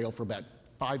side trail for about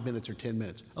 5 minutes or 10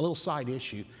 minutes, a little side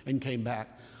issue, and came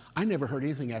back. I never heard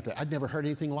anything after that. I'd never heard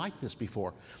anything like this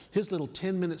before. His little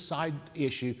 10-minute side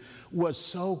issue was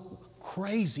so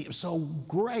crazy. It was so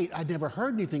great. I'd never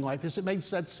heard anything like this. It made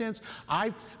such sense.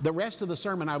 The rest of the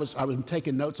sermon, I was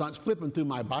taking notes on, flipping through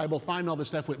my Bible, finding all this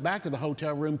stuff, went back to the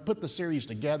hotel room, put the series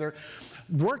together,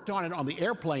 worked on it on the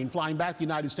airplane, flying back to the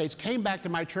United States, came back to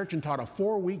my church and taught a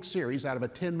 4-week series out of a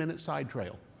 10-minute side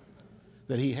trail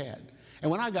that he had. And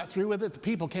when I got through with it, the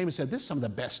people came and said, this is some of the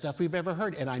best stuff we've ever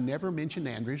heard. And I never mentioned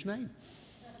Andrew's name.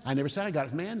 I never said I got it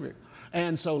from Andrew.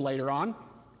 And so later on,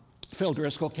 Phil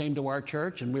Driscoll came to our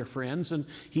church, and we're friends, and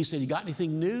he said, you got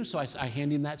anything new? So I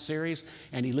handed him that series,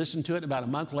 and he listened to it. About a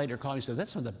month later, called me and said,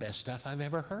 that's some of the best stuff I've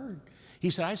ever heard. He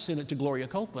said, I sent it to Gloria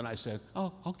Copeland. I said,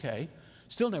 oh, okay.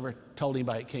 Still never told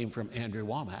anybody it came from Andrew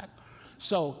Womack.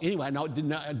 So anyway, I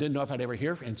didn't know if I'd ever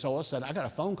hear from it. And so I said, I got a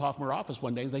phone call from her office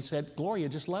one day. They said, Gloria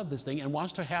just loved this thing and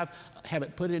wants to have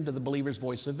it put into the Believer's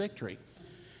Voice of Victory.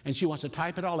 And she wants to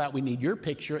type it all out. We need your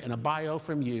picture and a bio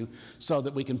from you so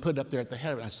that we can put it up there at the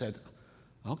head of it. I said,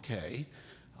 okay.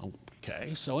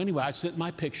 So anyway, I sent my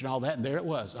picture and all that, and there it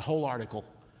was, a whole article.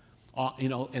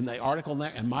 And the article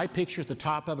there, and my picture at the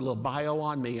top of it, a little bio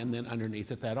on me, and then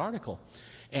underneath it, that article.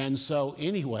 And so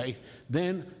anyway,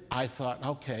 then I thought,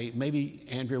 okay, maybe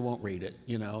Andrew won't read it,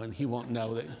 and he won't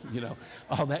know that,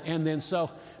 all that. And then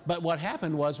but what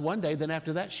happened was one day, then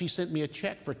after that, she sent me a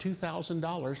check for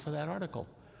 $2,000 for that article.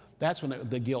 That's when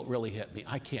the guilt really hit me.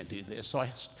 I can't do this. So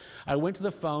I went to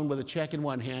the phone with a check in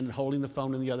one hand and holding the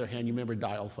phone in the other hand. You remember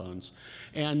dial phones.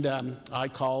 And I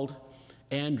called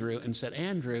Andrew and said,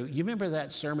 Andrew, you remember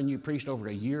that sermon you preached over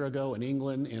a year ago in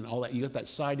England and all that? You got that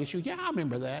side issue? Yeah, I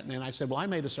remember that. And then I said, well, I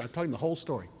told him the whole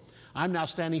story. I'm now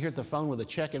standing here at the phone with a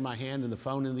check in my hand and the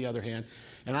phone in the other hand,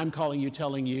 and I'm calling you,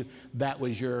 telling you that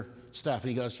was your stuff. And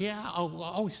he goes, yeah,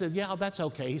 he said, yeah, that's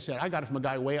okay. He said, I got it from a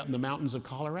guy way up in the mountains of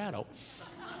Colorado.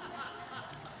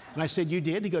 And I said, you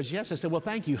did? He goes, yes. I said, well,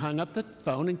 thank you. Hung up the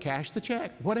phone and cashed the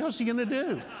check. What else are you going to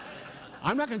do?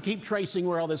 I'm not going to keep tracing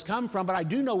where all this come from, but I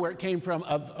do know where it came from,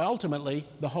 of ultimately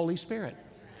the Holy Spirit.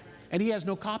 And he has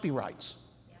no copyrights.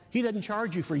 He doesn't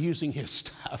charge you for using his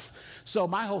stuff. So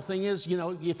my whole thing is,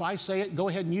 if I say it, go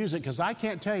ahead and use it, because I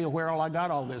can't tell you where I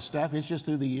got all this stuff. It's just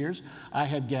through the years I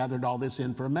have gathered all this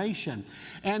information.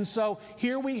 And so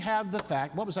here we have the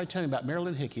fact, what was I telling you about?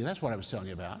 Marilyn Hickey, that's what I was telling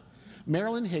you about.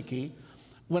 Marilyn Hickey,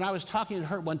 when I was talking to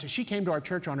her one time, she came to our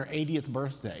church on her 80th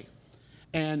birthday.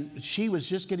 And she was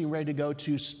just getting ready to go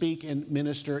to speak and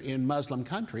minister in Muslim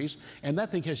countries, and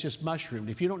that thing has just mushroomed.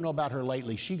 If you don't know about her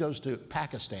lately, she goes to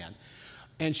Pakistan,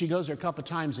 and she goes there a couple of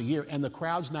times a year, and the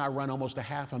crowds now run almost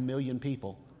 500,000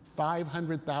 people,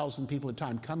 500,000 people at a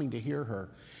time coming to hear her.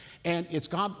 And it's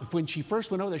gone. When she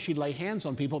first went over there, she'd lay hands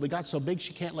on people, but it got so big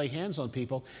she can't lay hands on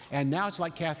people, and now it's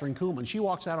like Catherine Kuhlman. She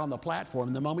walks out on the platform,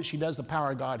 and the moment she does, the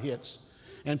power of God hits.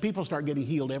 And people start getting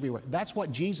healed everywhere. That's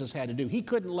what Jesus had to do. He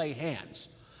couldn't lay hands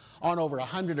on over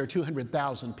 100 or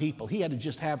 200,000 people. He had to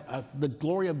just have the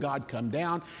glory of God come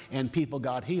down, and people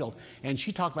got healed. And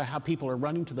she talked about how people are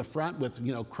running to the front with,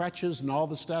 crutches and all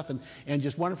the stuff, and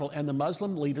just wonderful. And the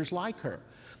Muslim leaders like her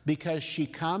because she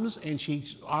comes and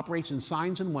she operates in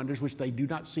signs and wonders, which they do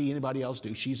not see anybody else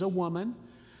do. She's a woman,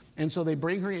 and so they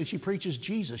bring her in and she preaches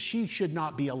Jesus. She should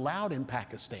not be allowed in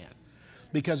Pakistan.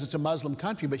 because it's a Muslim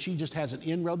country, but she just has an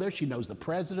inroad there. She knows the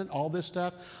president, all this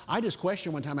stuff. I just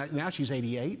questioned one time, now she's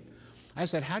 88. I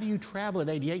said, how do you travel at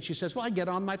 88? She says, well, I get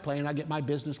on my plane, I get my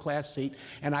business class seat,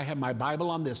 and I have my Bible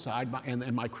on this side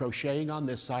and my crocheting on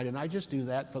this side, and I just do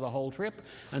that for the whole trip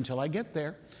until I get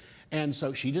there. And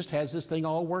so she just has this thing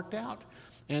all worked out.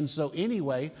 And so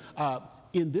anyway,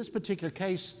 in this particular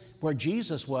case where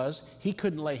Jesus was, he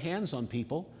couldn't lay hands on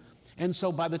people. And so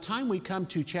by the time we come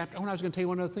to chapter, I was going to tell you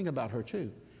one other thing about her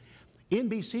too.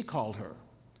 NBC called her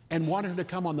and wanted her to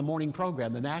come on the morning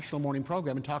program, the national morning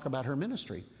program, and talk about her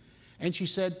ministry. And she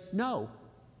said, no.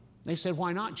 They said,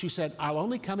 why not? She said, I'll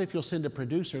only come if you'll send a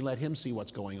producer and let him see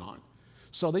what's going on.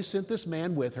 So they sent this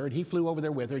man with her, and he flew over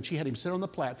there with her, and she had him sit on the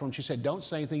platform. She said, don't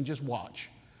say anything, just watch.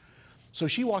 So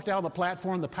she walked out on the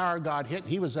platform, the power of God hit, and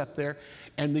he was up there,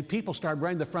 and the people started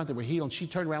running the front that were healed, and she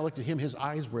turned around and looked at him. His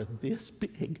eyes were this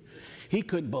big. He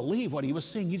couldn't believe what he was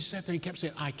seeing. He just sat there and kept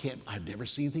saying, I've never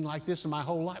seen anything like this in my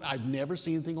whole life. I've never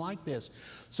seen anything like this.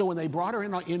 So when they brought her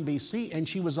in on NBC, and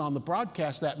she was on the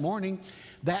broadcast that morning,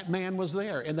 that man was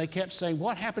there, and they kept saying,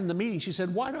 what happened in the meeting? She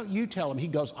said, why don't you tell him? He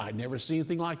goes, I've never seen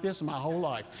anything like this in my whole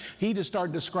life. He just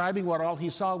started describing what all he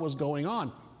saw was going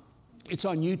on. It's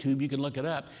on YouTube. You can look it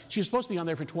up. She was supposed to be on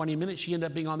there for 20 minutes. She ended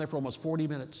up being on there for almost 40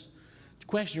 minutes.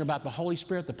 Question her about the Holy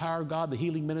Spirit, the power of God, the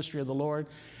healing ministry of the Lord.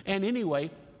 And anyway,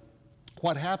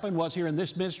 what happened was here in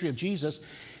this ministry of Jesus,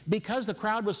 because the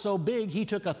crowd was so big, he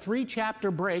took a 3-chapter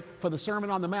break for the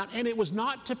Sermon on the Mount, and it was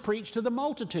not to preach to the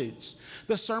multitudes.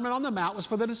 The Sermon on the Mount was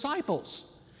for the disciples.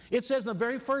 It says in the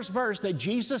very first verse that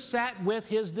Jesus sat with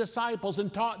his disciples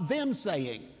and taught them,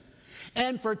 saying,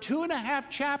 and for 2.5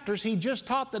 chapters, he just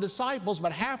taught the disciples,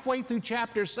 but halfway through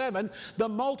chapter 7, the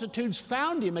multitudes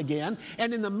found him again.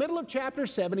 And in the middle of chapter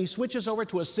 7, he switches over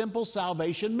to a simple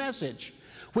salvation message.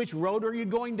 Which road are you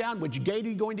going down? Which gate are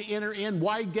you going to enter in?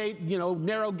 Wide gate,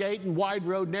 narrow gate, and wide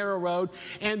road, narrow road.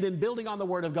 And then building on the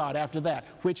Word of God after that.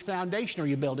 Which foundation are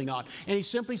you building on? And he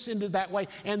simply sent it that way.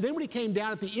 And then when he came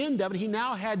down at the end of it, he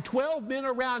now had 12 men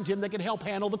around him that could help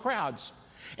handle the crowds.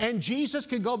 And Jesus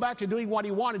could go back to doing what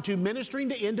he wanted to, ministering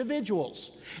to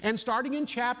individuals. And starting in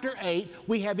chapter 8,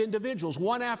 we have individuals,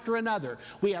 one after another.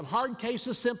 We have hard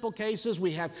cases, simple cases.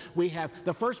 We have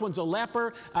the first one's a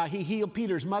leper. He healed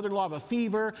Peter's mother-in-law of a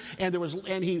fever, and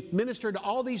he ministered to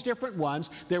all these different ones.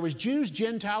 There was Jews,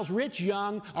 Gentiles, rich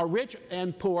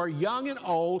and poor, young and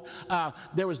old.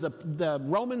 There was the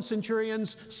Roman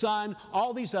centurion's son.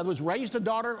 All these others raised a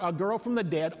girl from the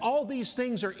dead. All these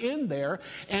things are in there,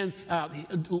 and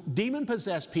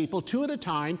demon-possessed people, 2 at a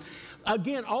time.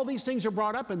 Again, all these things are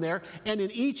brought up in there, and in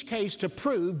each case to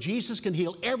prove Jesus can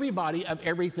heal everybody of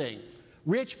everything.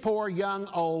 Rich, poor, young,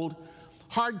 old,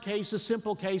 hard cases,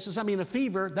 simple cases. I mean, a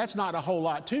fever, that's not a whole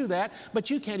lot to that, but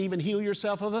you can't even heal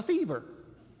yourself of a fever.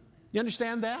 You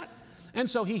understand that? And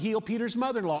so he healed Peter's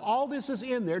mother-in-law. All this is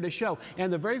in there to show.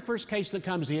 And the very first case that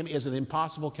comes to him is an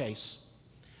impossible case,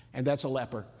 and that's a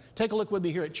leper. Take a look with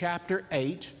me here at chapter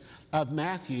 8. Of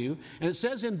Matthew, and it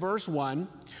says in verse 1,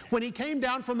 when he came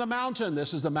down from the mountain,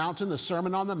 this is the mountain, the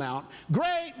Sermon on the Mount,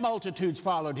 great multitudes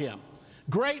followed him.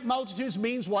 Great multitudes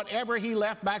means whatever he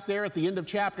left back there at the end of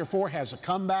chapter 4 has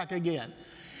come back again.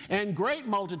 And great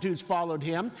multitudes followed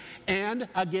him, and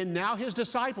again, now his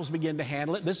disciples begin to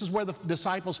handle it. This is where the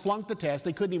disciples flunked the test.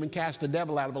 They couldn't even cast a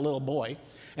devil out of a little boy,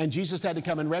 and Jesus had to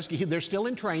come and rescue him. They're still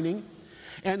in training.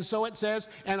 And so it says,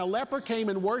 and a leper came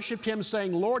and worshiped him,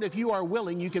 saying, Lord, if you are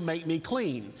willing, you can make me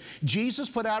clean. Jesus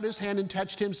put out his hand and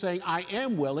touched him, saying, I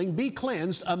am willing, be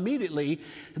cleansed. Immediately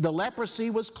the leprosy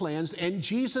was cleansed, and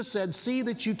Jesus said, see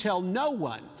that you tell no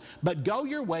one, but go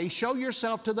your way, show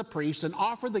yourself to the priest, and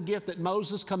offer the gift that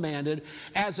Moses commanded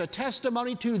as a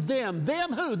testimony to them.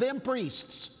 Them who? Them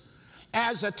priests.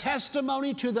 As a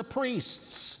testimony to the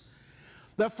priests.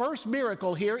 The first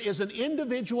miracle here is an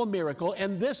individual miracle,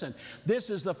 and this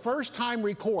is the first time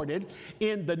recorded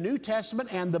in the New Testament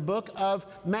and the book of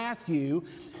Matthew,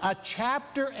 a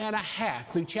chapter and a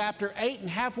half, through chapter 8 and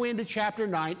halfway into chapter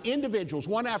 9, individuals,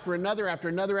 one after another, after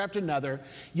another, after another,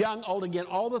 young, old, again,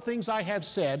 all the things I have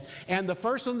said. And the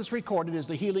first one that's recorded is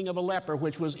the healing of a leper,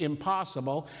 which was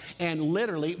impossible, and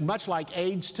literally, much like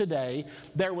AIDS today,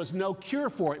 there was no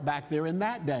cure for it back there in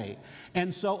that day.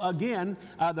 And so again,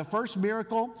 the first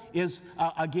miracle is,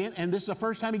 again, and this is the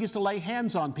first time he gets to lay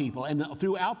hands on people. And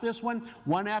throughout this one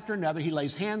after another, he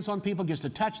lays hands on people, gets to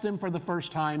touch them for the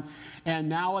first time. And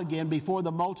now again, before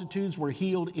the multitudes were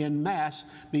healed in mass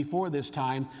before this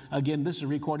time, again, this is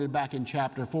recorded back in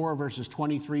chapter 4, verses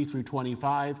 23 through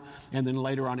 25. And then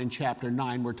later on in chapter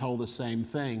 9, we're told the same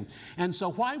thing. And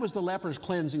so why was the leper's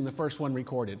cleansing the first one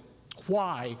recorded?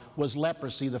 Why was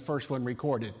leprosy the first one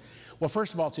recorded? Well,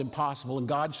 first of all, it's impossible, and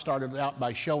God started out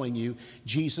by showing you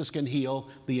Jesus can heal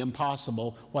the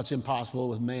impossible, what's impossible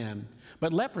with man.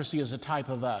 But leprosy is a type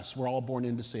of us. We're all born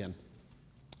into sin.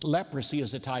 Leprosy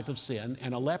is a type of sin,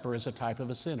 and a leper is a type of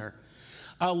a sinner.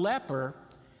 A leper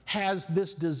has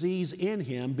this disease in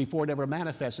him before it ever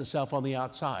manifests itself on the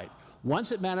outside.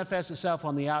 Once it manifests itself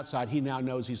on the outside, he now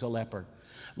knows he's a leper.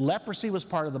 Leprosy was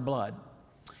part of the blood.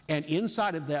 And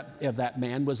inside of that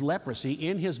man was leprosy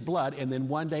in his blood, and then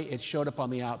one day it showed up on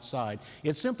the outside.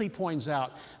 It simply points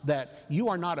out that you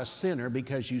are not a sinner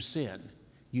because you sin.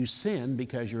 You sin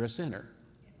because you're a sinner.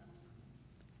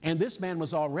 And this man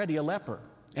was already a leper,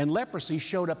 and leprosy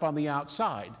showed up on the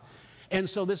outside. And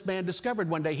so this man discovered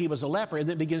one day he was a leper, and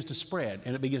then it begins to spread,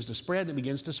 and it begins to spread, and it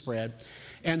begins to spread.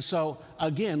 And so,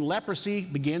 again, leprosy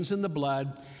begins in the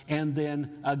blood, and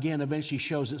then, again, eventually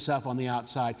shows itself on the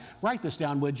outside. Write this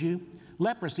down, would you?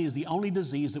 Leprosy is the only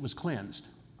disease that was cleansed.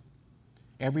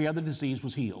 Every other disease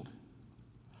was healed.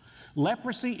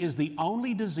 Leprosy is the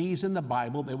only disease in the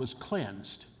Bible that was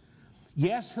cleansed.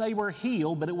 Yes, they were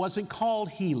healed, but it wasn't called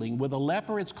healing. With a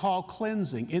leper, it's called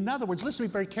cleansing. In other words, listen to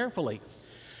me very carefully.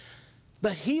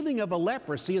 The healing of a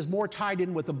leprosy is more tied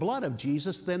in with the blood of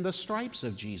Jesus than the stripes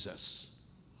of Jesus.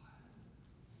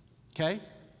 Okay?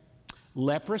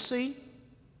 Leprosy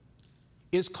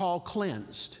is called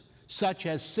cleansed, such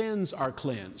as sins are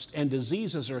cleansed and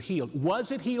diseases are healed.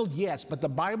 Was it healed? Yes, but the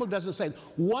Bible doesn't say.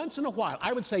 Once in a while,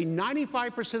 I would say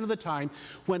 95% of the time,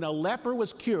 when a leper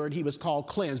was cured, he was called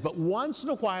cleansed. But once in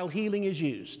a while, healing is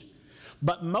used.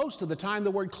 But most of the time,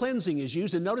 the word cleansing is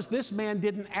used. And notice this man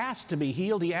didn't ask to be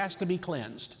healed, he asked to be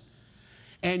cleansed.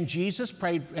 And Jesus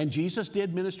prayed, and Jesus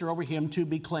did minister over him to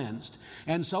be cleansed.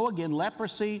 And so again,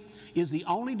 leprosy is the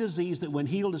only disease that when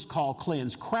healed is called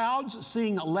cleansed. Crowds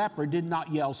seeing a leper did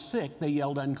not yell sick, they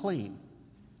yelled unclean.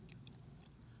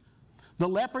 The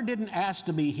leper didn't ask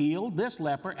to be healed, this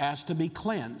leper asked to be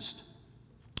cleansed.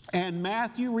 And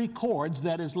Matthew records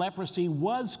that his leprosy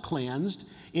was cleansed.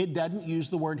 It doesn't use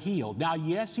the word healed. Now,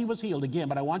 yes, he was healed again,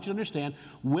 but I want you to understand,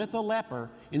 with a leper,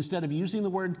 instead of using the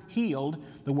word healed,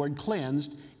 the word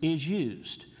cleansed is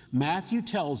used. Matthew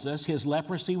tells us his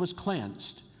leprosy was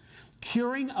cleansed.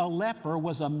 Curing a leper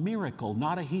was a miracle,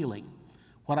 not a healing.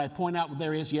 What I point out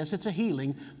there is, yes, it's a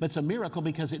healing, but it's a miracle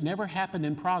because it never happened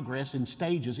in progress, in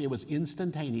stages. It was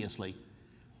instantaneously.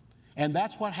 And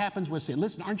that's what happens with sin.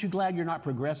 Listen, aren't you glad you're not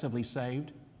progressively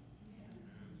saved?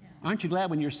 Aren't you glad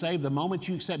when you're saved, the moment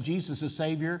you accept Jesus as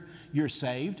Savior, you're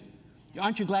saved?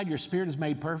 Aren't you glad your spirit is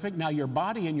made perfect? Now, your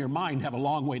body and your mind have a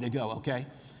long way to go, okay?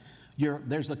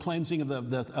 There's the cleansing of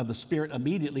the spirit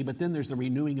immediately, but then there's the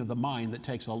renewing of the mind that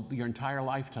takes your entire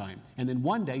lifetime. And then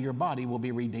one day your body will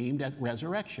be redeemed at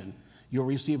resurrection. You'll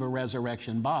receive a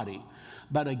resurrection body.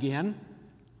 But again,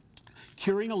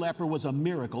 curing a leper was a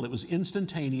miracle. It was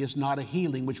instantaneous, not a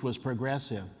healing, which was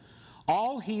progressive.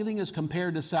 All healing is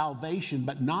compared to salvation,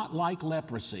 but not like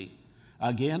leprosy.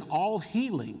 Again, all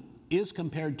healing is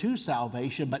compared to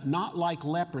salvation, but not like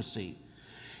leprosy.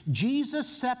 Jesus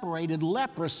separated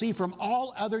leprosy from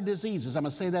all other diseases. I'm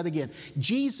going to say that again.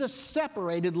 Jesus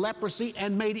separated leprosy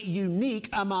and made it unique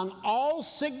among all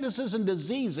sicknesses and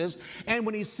diseases. And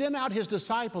when he sent out his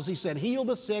disciples, he said, heal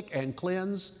the sick and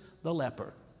cleanse the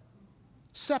leper.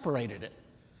 Separated it.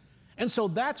 And so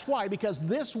that's why, because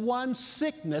this one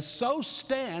sickness so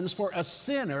stands for a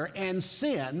sinner and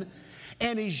sin,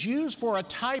 and is used for a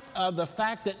type of the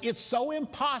fact that it's so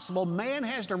impossible, man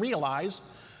has to realize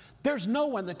there's no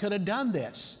one that could have done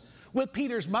this. With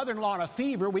Peter's mother-in-law and a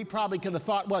fever, we probably could have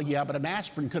thought, well, yeah, but an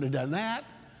aspirin could have done that.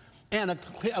 And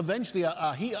eventually,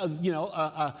 that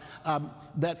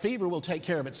fever will take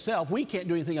care of itself. We can't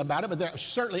do anything about it, but there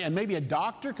certainly, and maybe a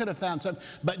doctor could have found something,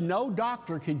 but no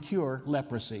doctor can cure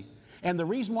leprosy. And the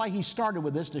reason why he started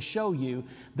with this, to show you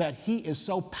that he is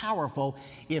so powerful.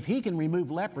 If he can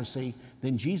remove leprosy,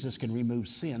 then Jesus can remove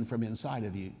sin from inside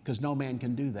of you, because no man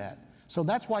can do that. So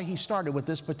that's why he started with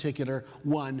this particular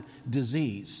one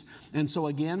disease. And so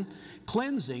again,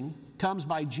 cleansing comes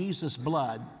by Jesus'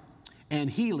 blood, and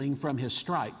healing from his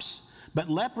stripes. But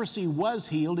leprosy was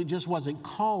healed, it just wasn't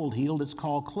called healed, it's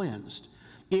called cleansed.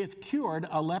 If cured,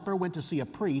 a leper went to see a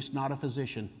priest, not a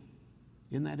physician.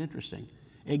 Isn't that interesting?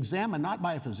 Examined not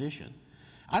by a physician.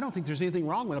 I don't think there's anything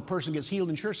wrong when a person gets healed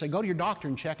in church. Say, go to your doctor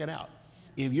and check it out.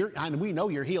 If and we know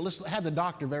you're healed, let's have the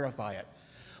doctor verify it.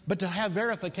 But to have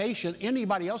verification,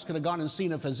 anybody else could have gone and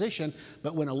seen a physician,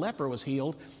 but when a leper was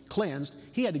healed, cleansed,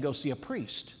 he had to go see a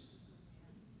priest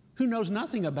who knows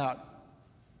nothing about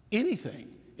anything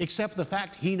except the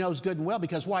fact he knows good and well,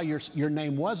 because why? Your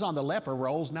name was on the leper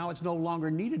rolls. Now it's no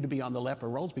longer needed to be on the leper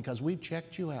rolls because we've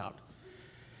checked you out.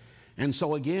 And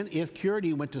so again, if cured,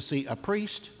 he went to see a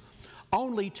priest.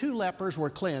 Only 2 lepers were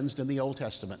cleansed in the Old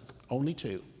Testament. Only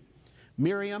 2.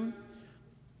 Miriam,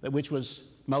 which was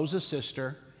Moses'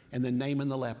 sister, and then Naaman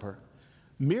the leper.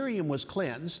 Miriam was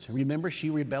cleansed. Remember, she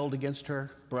rebelled against her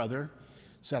brother,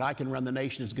 said, I can run the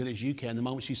nation as good as you can. The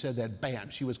moment she said that, bam,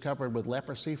 she was covered with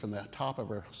leprosy from the top of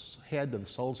her head to the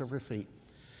soles of her feet.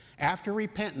 After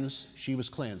repentance, she was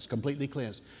cleansed, completely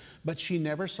cleansed. But she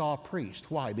never saw a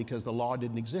priest. Why? Because the law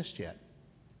didn't exist yet.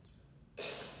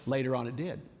 Later on it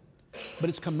did. But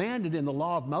it's commanded in the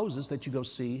law of Moses that you go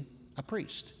see a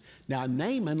priest. Now,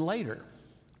 Naaman later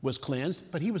was cleansed,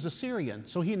 but he was a Syrian,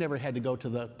 so he never had to go to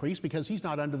the priest because he's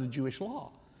not under the Jewish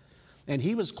law. And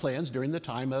he was cleansed during the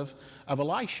time of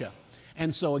Elisha.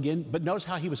 And so again, but notice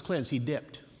how he was cleansed. He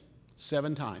dipped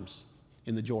 7 times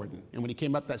in the Jordan. And when he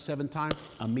came up that 7th time,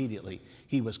 immediately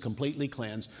he was completely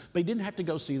cleansed. But he didn't have to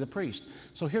go see the priest.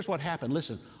 So here's what happened.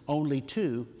 Listen, only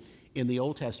 2 in the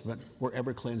Old Testament were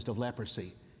ever cleansed of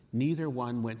leprosy. Neither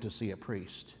one went to see a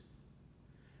priest.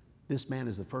 This man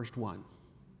is the first one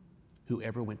who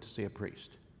ever went to see a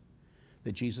priest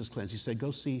that Jesus cleansed. He said,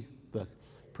 go see the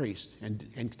priest and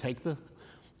take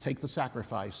the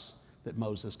sacrifice that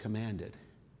Moses commanded.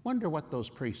 Wonder what those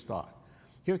priests thought.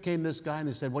 Here came this guy and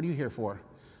they said, what are you here for?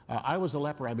 I was a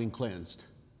leper, I've been cleansed.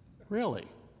 Really?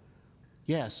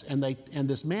 Yes, and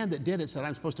this man that did it said,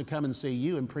 I'm supposed to come and see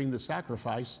you and bring the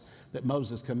sacrifice that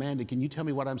Moses commanded. Can you tell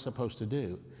me what I'm supposed to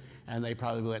do? And they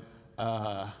probably went,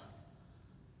 I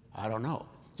don't know.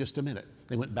 Just a minute.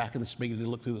 They went back in the began to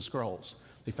look through the scrolls.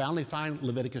 They finally find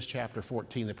Leviticus chapter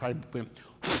 14. They probably went,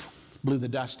 blew the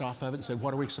dust off of it and said,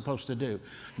 what are we supposed to do?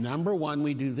 Number 1,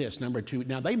 we do this. Number 2,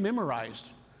 now they memorized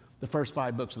the first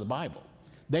 5 books of the Bible.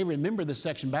 They remember this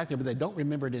section back there, but they don't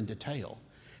remember it in detail.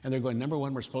 And they're going, number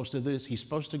 1, we're supposed to do this. He's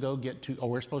supposed to go get 2, or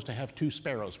we're supposed to have 2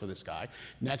 sparrows for this guy.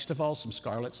 Next of all, some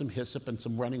scarlet, some hyssop, and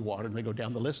some running water. And they go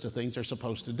down the list of things they're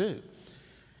supposed to do.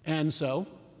 And so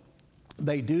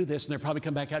they do this, and they'll probably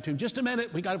come back out to him, just a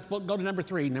minute, we got to go to number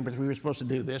 3. Number 3, we're supposed to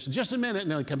do this. Just a minute,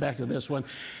 and then they come back to this one.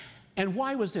 And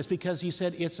why was this? Because he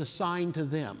said, it's a sign to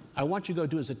them. I want you to go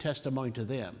do as a testimony to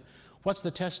them. What's the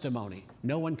testimony?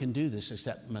 No one can do this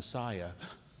except Messiah.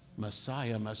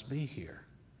 Messiah must be here.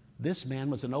 This man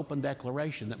was an open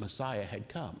declaration that Messiah had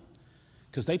come,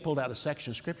 because they pulled out a section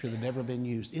of scripture that had never been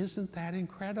used. Isn't that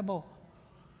incredible?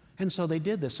 And so they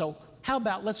did this. So how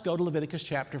about let's go to Leviticus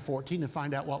chapter 14 and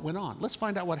find out what went on. Let's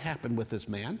find out what happened with this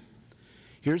man.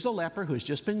 Here's a leper who's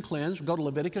just been cleansed. Go to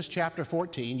Leviticus chapter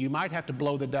 14. You might have to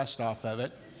blow the dust off of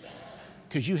it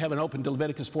because you haven't opened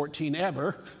Leviticus 14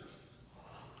 ever.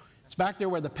 It's back there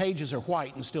where the pages are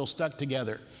white and still stuck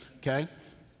together, okay?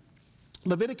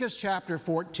 Leviticus chapter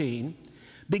 14,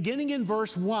 beginning in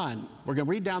verse 1. We're going to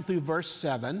read down through verse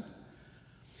 7.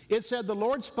 It said, the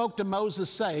Lord spoke to Moses,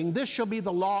 saying, this shall be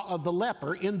the law of the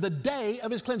leper in the day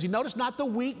of his cleansing. Notice, not the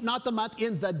week, not the month,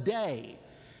 in the day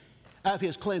of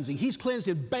his cleansing. He's cleansed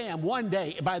in, bam, one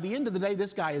day. By the end of the day,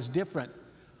 this guy is different.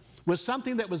 With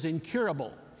something that was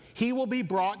incurable. He will be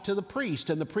brought to the priest,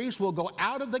 and the priest will go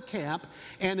out of the camp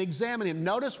and examine him.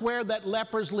 Notice where that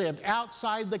lepers lived,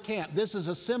 outside the camp. This is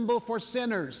a symbol for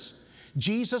sinners.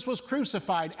 Jesus was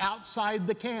crucified outside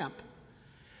the camp.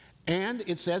 And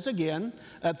it says again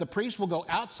that the priest will go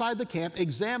outside the camp,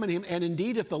 examine him, and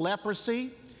indeed if the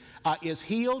leprosy is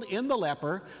healed in the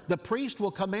leper, the priest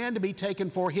will command to be taken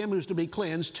for him who's to be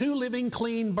cleansed 2 living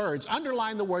clean birds.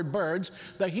 Underline the word birds.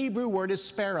 The Hebrew word is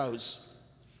sparrows.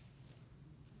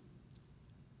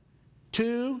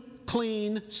 2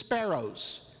 clean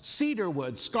sparrows, cedar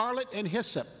wood, scarlet, and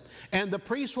hyssop. And the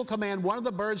priest will command one of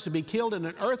the birds to be killed in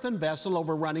an earthen vessel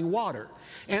over running water.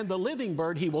 And the living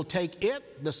bird, he will take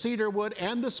it, the cedar wood,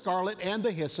 and the scarlet, and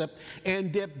the hyssop,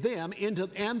 and dip them into,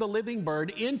 and the living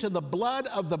bird, into the blood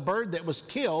of the bird that was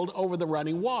killed over the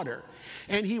running water.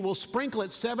 And he will sprinkle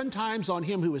it 7 times on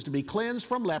him who is to be cleansed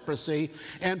from leprosy,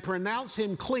 and pronounce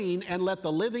him clean, and let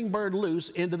the living bird loose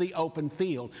into the open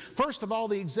field. First of all,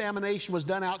 the examination was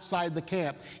done outside the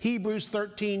camp. Hebrews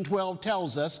 13:12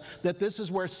 tells us that this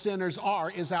is where sinners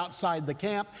is outside the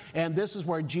camp, and this is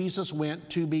where Jesus went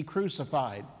to be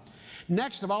crucified.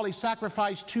 Next of all, he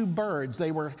sacrificed 2 birds.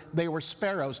 They were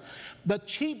sparrows. The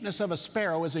cheapness of a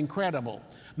sparrow is incredible.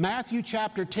 Matthew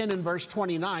chapter 10 and verse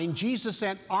 29, Jesus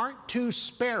said, aren't 2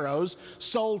 sparrows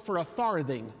sold for a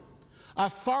farthing? A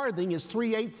farthing is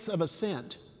 3/8 of a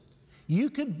cent.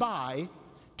 You could buy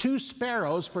 2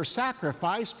 sparrows for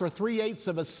sacrifice for 3/8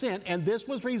 of a cent, and this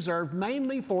was reserved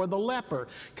mainly for the leper,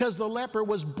 because the leper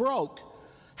was broke,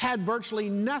 had virtually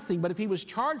nothing. But if he was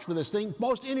charged for this thing,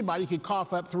 most anybody could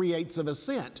cough up 3/8 of a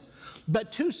cent.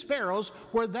 But 2 sparrows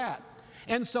were that.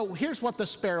 And so here's what the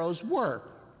sparrows were.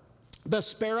 The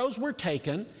sparrows were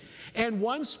taken, and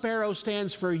one sparrow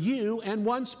stands for you, and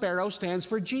one sparrow stands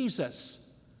for Jesus.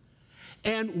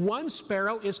 And one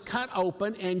sparrow is cut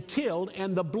open and killed,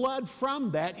 and the blood from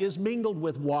that is mingled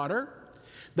with water.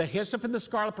 The hyssop and the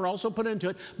scarlet are also put into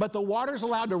it, but the water is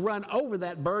allowed to run over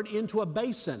that bird into a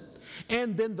basin.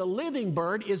 And then the living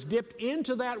bird is dipped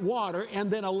into that water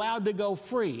and then allowed to go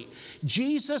free.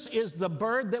 Jesus is the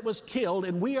bird that was killed,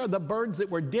 and we are the birds that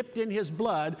were dipped in his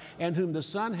blood, and whom the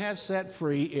Son has set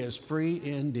free is free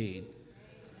indeed.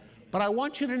 But I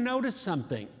want you to notice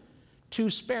something. 2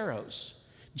 sparrows.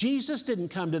 Jesus didn't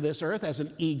come to this earth as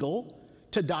an eagle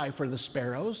to die for the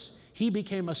sparrows. He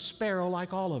became a sparrow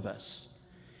like all of us.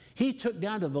 He took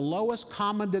down to the lowest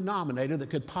common denominator that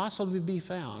could possibly be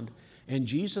found, and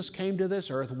Jesus came to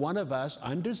this earth, one of us,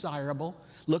 undesirable,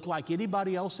 looked like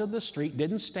anybody else in the street,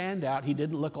 didn't stand out. He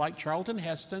didn't look like Charlton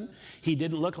Heston. He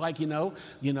didn't look like,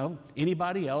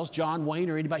 anybody else, John Wayne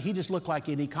or anybody. He just looked like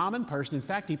any common person. In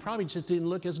fact, he probably just didn't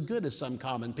look as good as some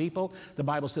common people. The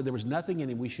Bible said there was nothing in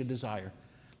him we should desire.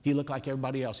 He looked like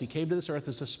everybody else. He came to this earth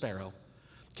as a sparrow,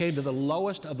 came to the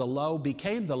lowest of the low,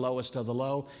 became the lowest of the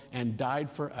low, and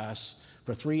died for us.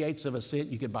 For 3/8 of a cent,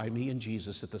 you could buy me and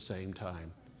Jesus at the same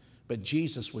time. But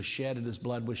Jesus was shed, and his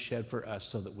blood was shed for us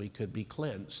so that we could be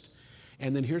cleansed.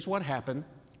 And then here's what happened.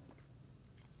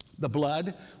 The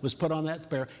blood was put on that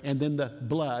sparrow, and then the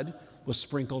blood was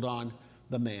sprinkled on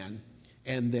the man.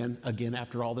 And then again,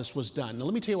 after all this was done. Now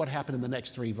let me tell you what happened in the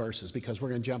next 3 verses, because we're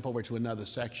going to jump over to another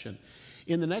section.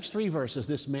 In the next 3 verses,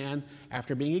 this man,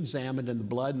 after being examined, and the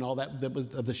blood and all that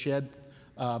of the shed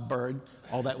bird,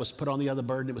 all that was put on the other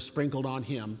bird, and it was sprinkled on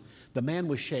him. The man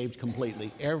was shaved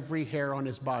completely. Every hair on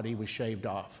his body was shaved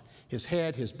off. His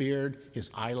head, his beard, his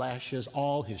eyelashes,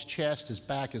 all his chest, his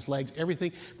back, his legs,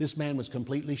 everything. This man was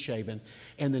completely shaven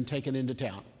and then taken into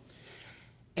town.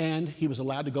 And he was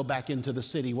allowed to go back into the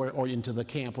city or into the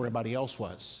camp where everybody else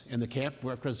was. And the camp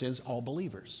represents all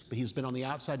believers. But he's been on the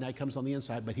outside, now he comes on the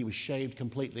inside, but he was shaved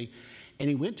completely. And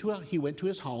he went to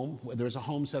his home. There was a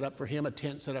home set up for him, a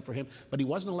tent set up for him, but he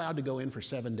wasn't allowed to go in for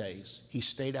 7 days. He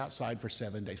stayed outside for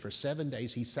 7 days. For 7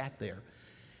 days, he sat there.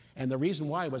 And the reason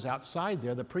why he was outside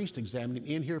there, the priest examined him.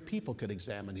 In here, people could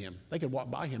examine him. They could walk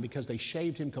by him because they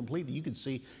shaved him completely. You could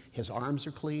see his arms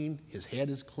are clean, his head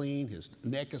is clean, his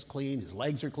neck is clean, his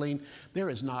legs are clean. There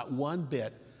is not one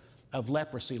bit of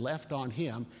leprosy left on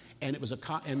him. And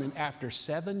and then after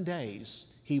 7 days,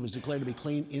 he was declared to be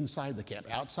clean inside the camp.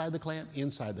 Outside the camp,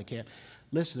 inside the camp.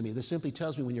 Listen to me. This simply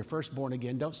tells me when you're first born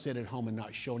again, don't sit at home and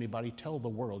not show anybody. Tell the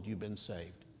world you've been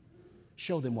saved.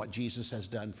 Show them what Jesus has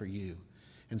done for you.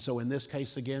 And so in this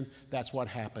case, again, that's what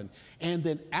happened. And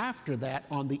then after that,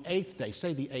 on the 8th day,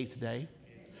 say the 8th day.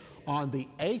 On the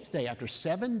 8th day, after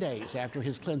 7 days after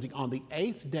his cleansing, on the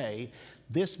 8th day,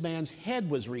 this man's head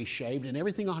was reshaved and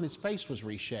everything on his face was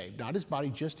reshaved. Not his body,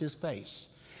 just his face.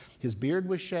 His beard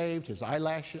was shaved, his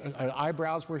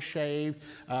eyebrows were shaved.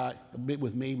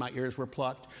 With me, my ears were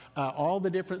plucked. All the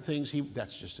different things,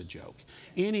 that's just a joke.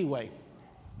 Anyway,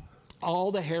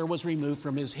 all the hair was removed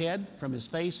from his head, from his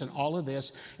face, and all of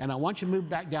this. And I want you to move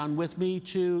back down with me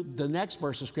to the next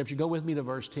verse of Scripture. Go with me to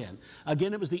verse 10.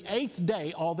 Again, it was the 8th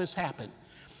day all this happened.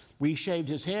 We shaved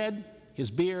his head,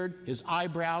 his beard, his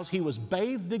eyebrows. He was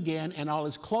bathed again, and all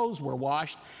his clothes were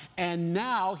washed. And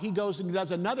now he goes and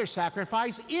does another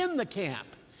sacrifice in the camp.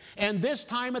 And this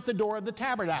time at the door of the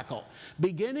tabernacle.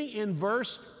 Beginning in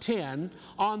verse 10,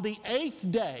 on the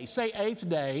 8th day, say 8th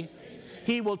day,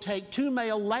 he will take 2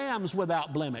 male lambs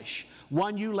without blemish,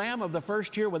 1 ewe lamb of the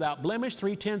first year without blemish,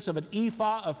 3/10 of an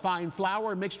ephah of fine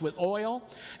flour mixed with oil,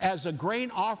 as a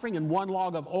grain offering, and 1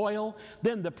 log of oil.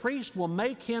 Then the priest will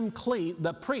make him clean.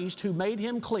 The priest who made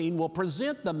him clean will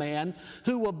present the man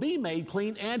who will be made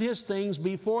clean and his things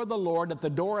before the Lord at the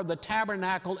door of the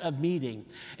tabernacle of meeting.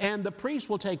 And the priest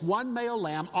will take 1 male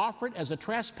lamb, offer it as a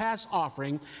trespass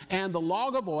offering, and the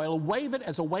log of oil, wave it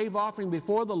as a wave offering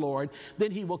before the Lord.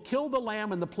 Then he will kill the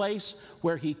lamb in the place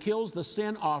where he kills the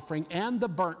sin offering and the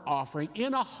burnt offering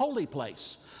in a holy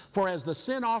place. For as the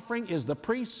sin offering is the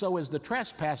priest, so is the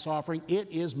trespass offering. It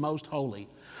is most holy.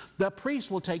 The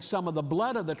priest will take some of the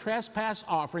blood of the trespass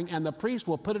offering, and the priest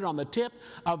will put it on the tip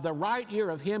of the right ear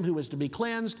of him who is to be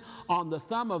cleansed, on the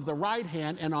thumb of the right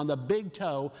hand, and on the big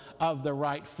toe of the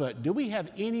right foot. Do we have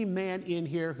any man in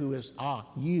here who is,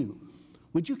 you?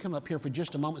 Would you come up here for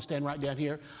just a moment, stand right down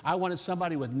here? I wanted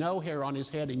somebody with no hair on his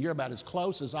head, and you're about as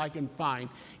close as I can find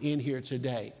in here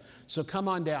today. So come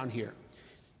on down here.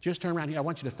 Just turn around here. I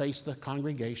want you to face the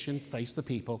congregation, face the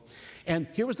people. And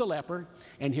here was the leper,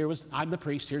 and I'm the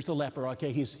priest. Here's the leper,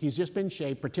 okay? He's just been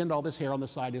shaved. Pretend all this hair on the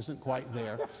side isn't quite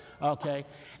there, okay?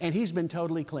 And he's been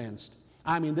totally cleansed.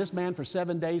 I mean, this man for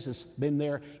 7 days has been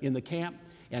there in the camp,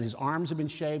 and his arms have been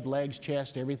shaved, legs,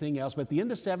 chest, everything else. But at the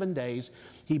end of 7 days,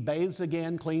 he bathes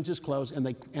again, cleans his clothes,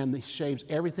 and he shaves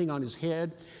everything on his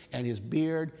head and his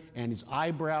beard and his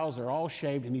eyebrows. They're all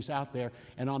shaved, and he's out there.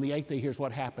 And on the 8th day, here's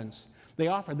what happens. They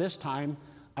offer this time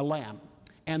a lamb.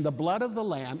 And the blood of the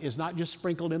lamb is not just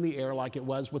sprinkled in the air like it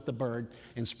was with the bird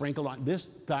and sprinkled on. This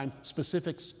time,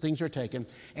 specific things are taken.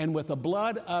 And with the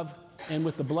blood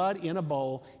in a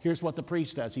bowl, here's what the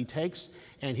priest does. He takes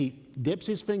and he dips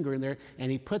his finger in there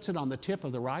and he puts it on the tip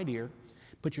of the right ear.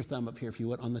 Put your thumb up here if you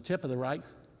would, on the tip of the right.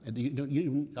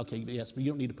 Okay, yes, but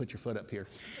you don't need to put your foot up here.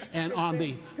 And on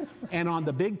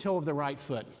the big toe of the right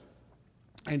foot,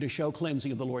 and to show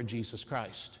cleansing of the Lord Jesus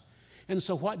Christ. And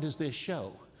so what does this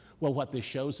show? Well, what this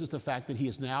shows is the fact that he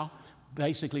has now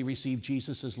basically received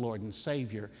Jesus as Lord and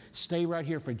Savior. Stay right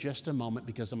here for just a moment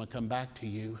because I'm going to come back to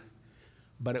you.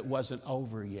 But it wasn't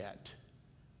over yet.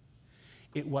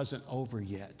 It wasn't over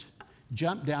yet.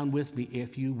 Jump down with me,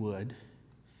 if you would,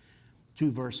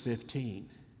 to verse 15.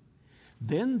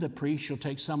 Then the priest shall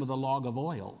take some of the log of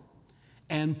oil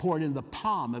and pour it in the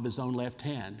palm of his own left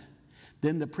hand.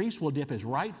 Then the priest will dip his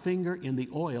right finger in the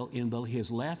oil in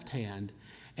his left hand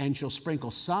and shall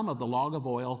sprinkle some of the log of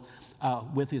oil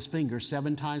with his finger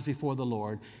 7 times before the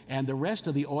Lord. And the rest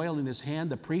of the oil in his hand,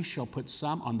 the priest shall put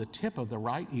some on the tip of the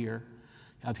right ear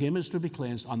of him is to be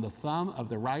cleansed, on the thumb of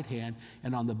the right hand,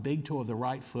 and on the big toe of the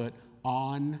right foot,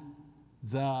 on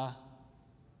the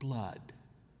blood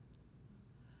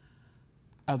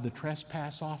of the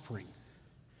trespass offering.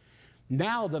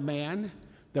 Now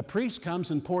the priest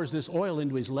comes and pours this oil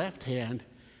into his left hand,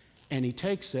 and he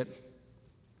takes it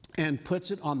and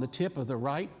puts it on the tip of the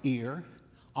right ear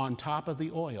on top of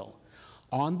the oil,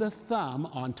 on the thumb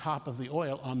on top of the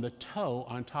oil, on the toe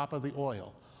on top of the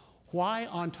oil. Why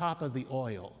on top of the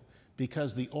oil?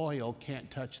 Because the oil can't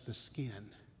touch the skin.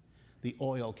 The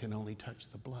oil can only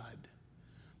touch the blood.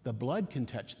 The blood can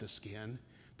touch the skin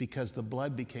because the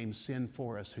blood became sin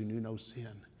for us who knew no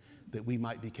sin, that we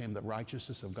might become the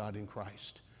righteousness of God in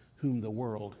Christ, whom the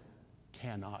world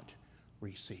cannot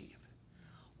receive.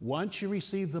 Once you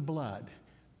receive the blood,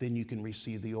 then you can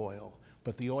receive the oil.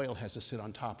 But the oil has to sit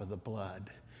on top of the blood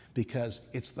because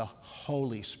it's the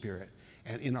Holy Spirit.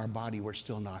 And in our body, we're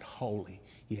still not holy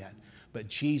yet. But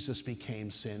Jesus became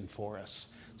sin for us,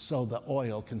 so the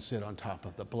oil can sit on top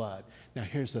of the blood. Now,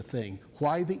 here's the thing.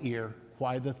 Why the ear?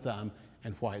 Why the thumb?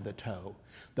 And why the toe?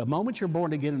 The moment you're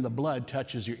born again and the blood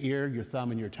touches your ear, your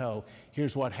thumb, and your toe,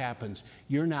 here's what happens.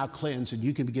 You're now cleansed, and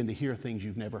you can begin to hear things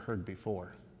you've never heard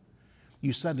before.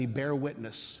 You suddenly bear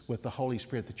witness with the Holy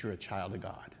Spirit that you're a child of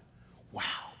God. Wow.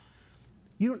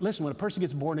 Listen, when a person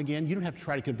gets born again, you don't have to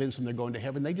try to convince them they're going to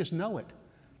heaven. They just know it.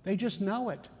 They just know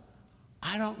it.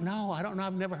 I don't know.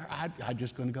 I've never heard. I'm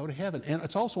just going to go to heaven. And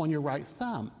it's also on your right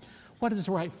thumb. What does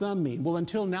the right thumb mean? Well,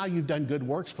 until now, you've done good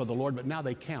works for the Lord, but now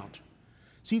they count.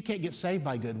 So you can't get saved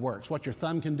by good works. What your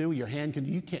thumb can do, your hand can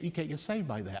do, you can't get saved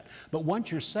by that. But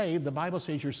once you're saved, the Bible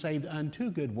says you're saved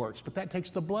unto good works, but that takes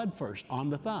the blood first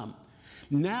on the thumb.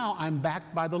 Now I'm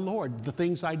backed by the Lord. The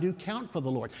things I do count for the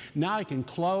Lord. Now I can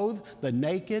clothe the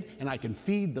naked and I can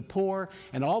feed the poor,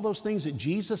 and all those things that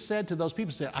Jesus said to those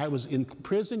people, said, I was in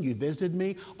prison, you visited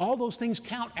me. All those things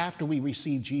count after we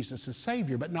receive Jesus as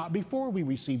Savior, but not before we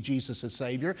receive Jesus as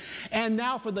Savior. And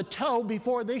now for the toe,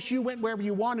 before this you went wherever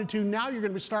you wanted to. Now you're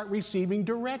going to start receiving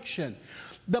direction.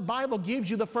 The Bible gives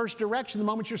you the first direction the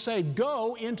moment you're saved.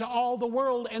 Go into all the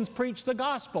world and preach the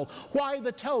gospel. Why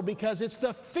the toe? Because it's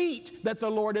the feet that the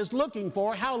Lord is looking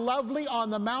for. How lovely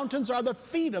on the mountains are the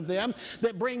feet of them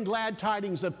that bring glad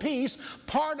tidings of peace.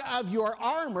 Part of your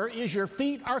armor is your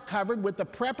feet are covered with the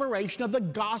preparation of the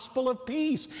gospel of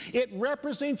peace. It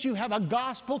represents you have a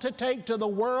gospel to take to the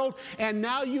world, and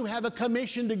now you have a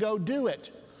commission to go do it.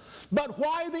 But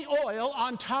why the oil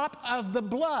on top of the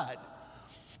blood?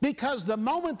 Because the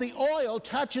moment the oil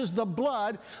touches the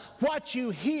blood, what you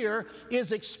hear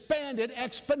is expanded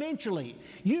exponentially.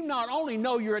 You not only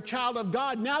know you're a child of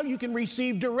God, now you can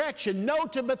receive direction. No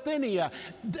to Bithynia.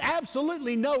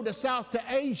 Absolutely no to South to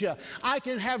Asia. I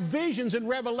can have visions and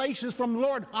revelations from the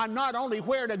Lord on not only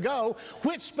where to go,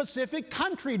 which specific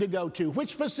country to go to,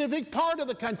 which specific part of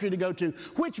the country to go to,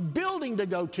 which building to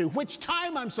go to, which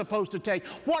time I'm supposed to take,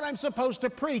 what I'm supposed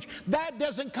to preach. That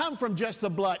doesn't come from just the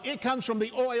blood. It comes from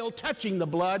the oil touching the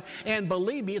blood. And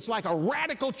believe me, it's like a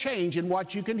radical change change in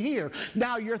what you can hear.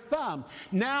 Now your thumb.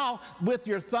 Now with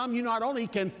your thumb, you not only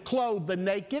can clothe the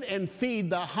naked and feed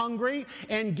the hungry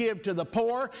and give to the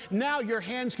poor. Now your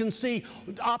hands can see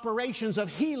operations of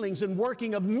healings and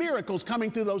working of miracles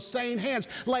coming through those same hands.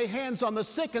 Lay hands on the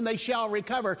sick and they shall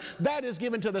recover. That is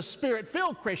given to the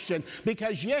Spirit-filled Christian,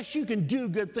 because yes, you can do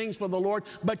good things for the Lord,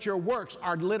 but your works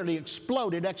are literally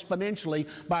exploded exponentially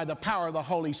by the power of the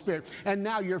Holy Spirit. And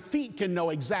now your feet can know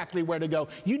exactly where to go.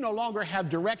 You no longer have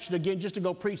direction again just to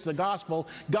go preach the gospel.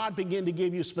 God began to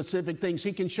give you specific things.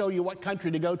 He can show you what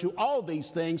country to go to, all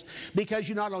these things, because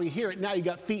you not only hear it, now you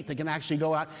got feet that can actually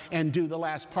go out and do the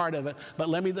last part of it. But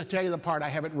let me tell you the part I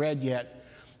haven't read yet.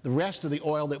 The rest of the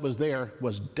oil that was there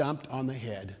was dumped on the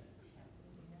head.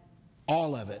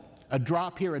 All of it. A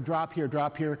drop here, a drop here, a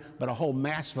drop here, but a whole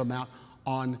massive amount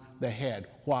on the head.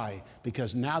 Why?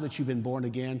 Because now that you've been born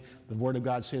again, the Word of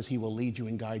God says He will lead you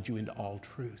and guide you into all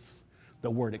truth. The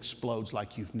Word explodes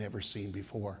like you've never seen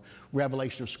before.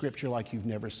 Revelation of Scripture like you've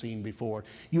never seen before.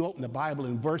 You open the Bible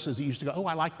in verses that you used to go, oh,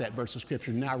 I like that verse of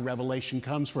Scripture. Now revelation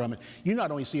comes from it. You not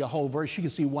only see a whole verse, you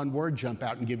can see one word jump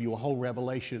out and give you a whole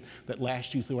revelation that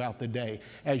lasts you throughout the day.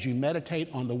 As you meditate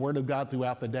on the Word of God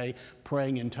throughout the day,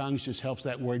 praying in tongues just helps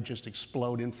that word just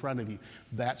explode in front of you.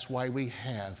 That's why we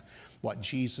have what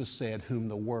Jesus said, whom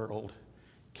the world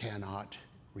cannot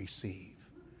receive.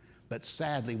 But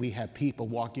sadly, we have people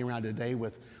walking around today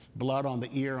with blood on the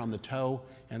ear, on the toe,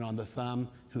 and on the thumb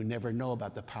who never know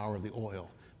about the power of the oil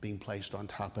being placed on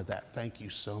top of that. Thank you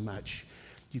so much.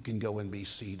 You can go and be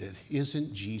seated.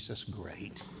 Isn't Jesus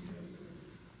great?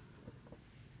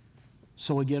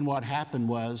 So again, what happened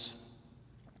was,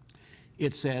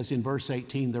 it says in verse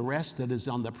 18, the rest that is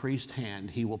on the priest's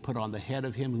hand, he will put on the head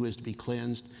of him who is to be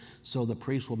cleansed, so the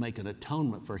priest will make an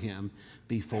atonement for him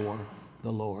before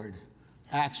the Lord.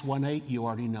 Acts 1:8, you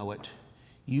already know it.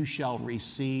 You shall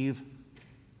receive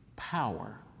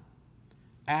power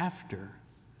after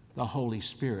the Holy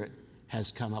Spirit has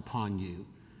come upon you.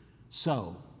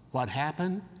 So, what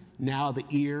happened? Now the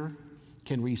ear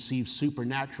can receive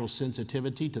supernatural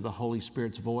sensitivity to the Holy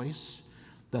Spirit's voice.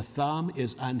 The thumb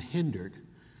is unhindered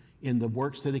in the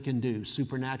works that it can do,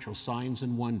 supernatural signs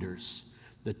and wonders.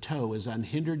 The toe is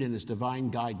unhindered in its divine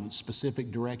guidance,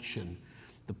 specific direction.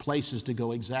 The places to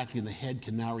go exactly, and the head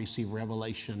can now receive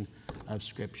revelation of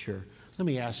Scripture. Let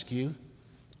me ask you,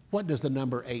 what does the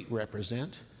number 8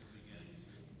 represent?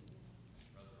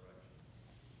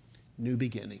 New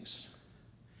beginnings.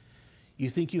 You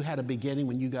think you had a beginning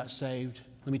when you got saved?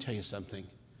 Let me tell you something.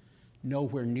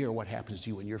 Nowhere near what happens to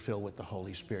you when you're filled with the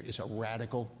Holy Spirit. It's a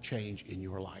radical change in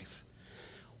your life.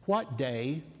 What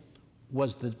day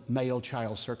was the male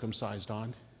child circumcised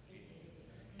on?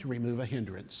 To remove a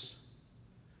hindrance.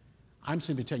 I'm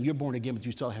simply telling you, you're born again, but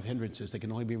you still have hindrances that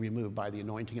can only be removed by the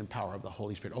anointing and power of the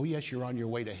Holy Spirit. Oh, yes, you're on your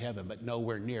way to heaven, but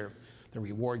nowhere near the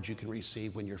rewards you can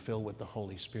receive when you're filled with the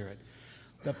Holy Spirit.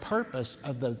 The purpose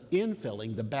of the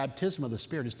infilling, the baptism of the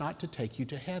Spirit, is not to take you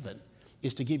to heaven.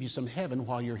 It's to give you some heaven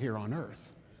while you're here on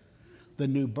earth. The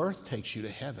new birth takes you to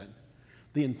heaven.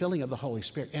 The infilling of the Holy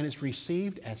Spirit, and it's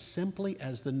received as simply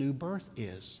as the new birth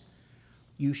is.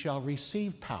 You shall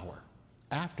receive power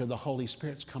after the Holy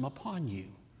Spirit's come upon you.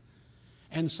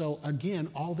 And so, again,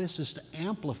 all this is to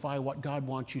amplify what God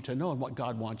wants you to know and what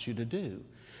God wants you to do.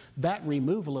 That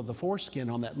removal of the foreskin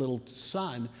on that little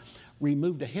son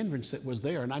removed a hindrance that was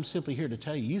there. And I'm simply here to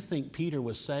tell you, you think Peter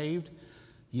was saved?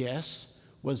 Yes.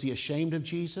 Was he ashamed of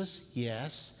Jesus?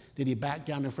 Yes. Did he back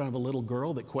down in front of a little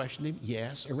girl that questioned him?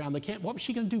 Yes. Around the camp, what was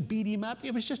she going to do, beat him up?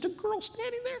 It was just a girl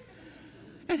standing there.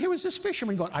 And here was this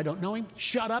fisherman going, I don't know him.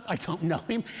 Shut up, I don't know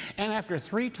him. And after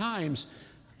 3 times,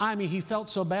 I mean, he felt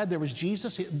so bad. There was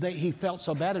Jesus. He felt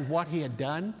so bad at what he had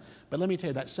done. But let me tell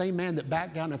you, that same man that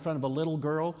backed down in front of a little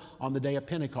girl on the day of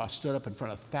Pentecost stood up in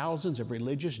front of thousands of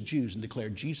religious Jews and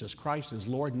declared Jesus Christ as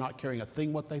Lord, not caring a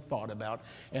thing what they thought about.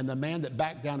 And the man that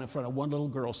backed down in front of one little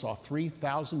girl saw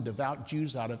 3,000 devout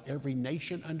Jews out of every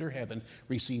nation under heaven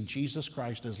receive Jesus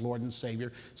Christ as Lord and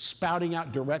Savior, spouting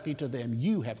out directly to them,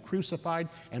 you have crucified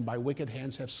and by wicked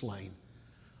hands have slain.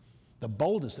 The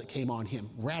boldness that came on him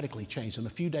radically changed. And a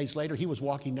few days later, he was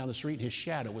walking down the street, and his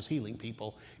shadow was healing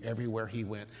people everywhere he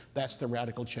went. That's the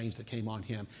radical change that came on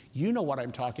him. You know what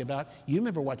I'm talking about. You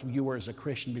remember what you were as a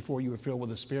Christian before you were filled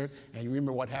with the Spirit, and you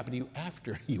remember what happened to you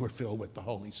after you were filled with the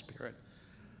Holy Spirit.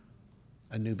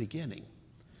 A new beginning.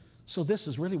 So this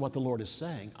is really what the Lord is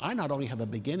saying. I not only have a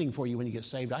beginning for you when you get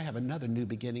saved, I have another new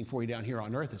beginning for you down here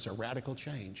on earth. It's a radical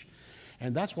change.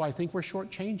 And that's why I think we're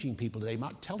shortchanging people today,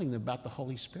 not telling them about the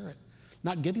Holy Spirit.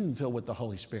 Not getting them filled with the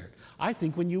Holy Spirit. I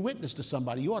think when you witness to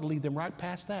somebody, you ought to lead them right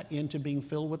past that into being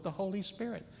filled with the Holy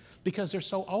Spirit because they're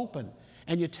so open.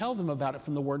 And you tell them about it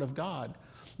from the Word of God.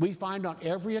 We find on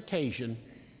every occasion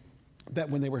that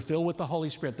when they were filled with the Holy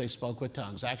Spirit, they spoke with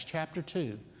tongues. Acts chapter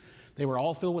 2, they were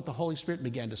all filled with the Holy Spirit and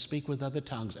began to speak with other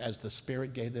tongues as the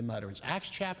Spirit gave them utterance. Acts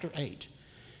chapter 8,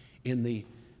 in the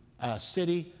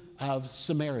city of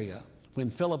Samaria, when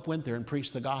Philip went there and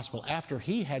preached the gospel, after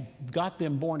he had got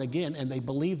them born again and they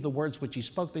believed the words which he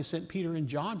spoke, they sent Peter and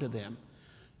John to them,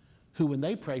 who when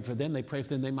they prayed for them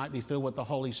they might be filled with the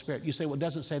Holy Spirit. You say, well, it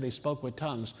doesn't say they spoke with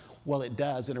tongues. Well, it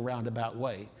does in a roundabout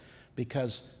way,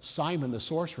 because Simon the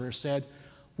sorcerer said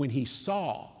when he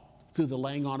saw through the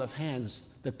laying on of hands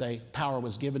that the power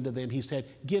was given to them, he said,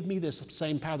 give me this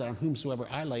same power that on whomsoever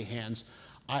I lay hands,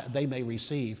 they may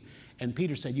receive. And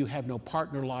Peter said, you have no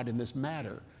part nor lot in this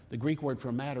matter. The Greek word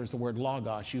for matter is the word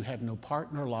logos. You have no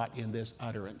part nor lot in this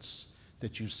utterance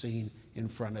that you've seen in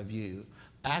front of you.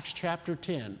 Acts chapter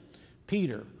 10,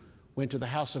 Peter went to the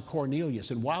house of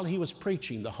Cornelius, and while he was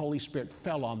preaching, the Holy Spirit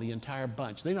fell on the entire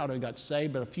bunch. They not only got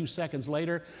saved, but a few seconds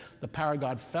later, the power of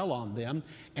God fell on them,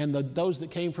 and those that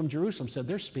came from Jerusalem said,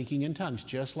 they're speaking in tongues,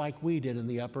 just like we did in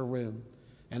the upper room.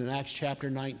 And in Acts chapter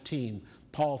 19,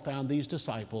 Paul found these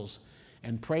disciples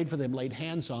and prayed for them, laid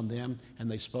hands on them, and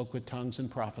they spoke with tongues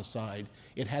and prophesied.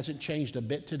 It hasn't changed a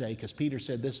bit today, because Peter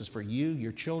said, this is for you,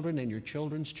 your children, and your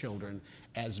children's children,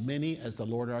 as many as the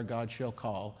Lord our God shall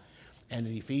call. And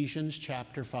in Ephesians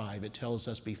chapter 5, it tells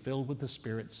us, be filled with the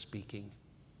Spirit speaking.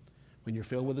 When you're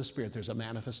filled with the Spirit, there's a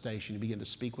manifestation. You begin to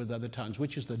speak with other tongues,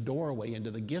 which is the doorway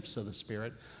into the gifts of the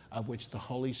Spirit, of which the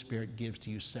Holy Spirit gives to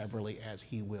you severally as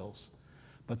He wills.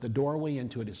 But the doorway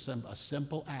into it is a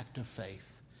simple act of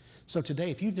faith. So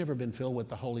today, if you've never been filled with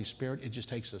the Holy Spirit, it just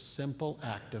takes a simple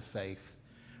act of faith.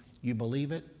 You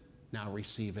believe it, now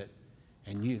receive it.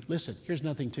 And you, listen, here's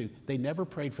nothing to, they never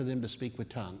prayed for them to speak with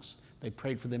tongues. They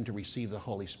prayed for them to receive the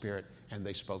Holy Spirit, and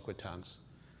they spoke with tongues.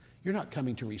 You're not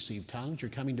coming to receive tongues, you're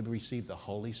coming to receive the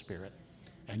Holy Spirit,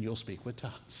 and you'll speak with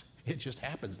tongues. It just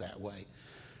happens that way.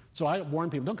 So I warn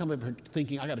people, don't come up here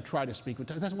thinking, I got to try to speak with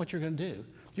tongues. That's not what you're going to do.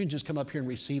 You can just come up here and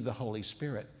receive the Holy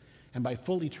Spirit. And by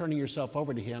fully turning yourself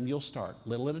over to Him, you'll start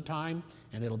little at a time,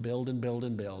 and it'll build and build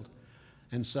and build.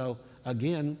 And so,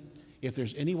 again, if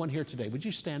there's anyone here today, would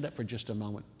you stand up for just a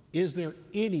moment? Is there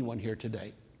anyone here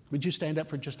today? Would you stand up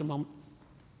for just a moment?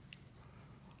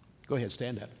 Go ahead,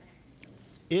 stand up.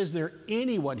 Is there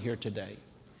anyone here today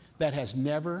that has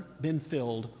never been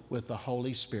filled with the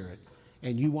Holy Spirit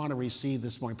and you want to receive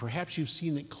this morning? Perhaps you've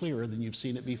seen it clearer than you've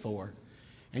seen it before.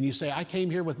 And you say, I came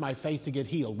here with my faith to get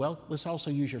healed. Well, let's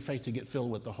also use your faith to get filled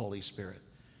with the Holy Spirit.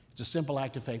 It's a simple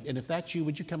act of faith. And if that's you,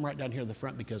 would you come right down here in the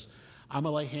front? Because I'm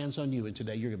going to lay hands on you, and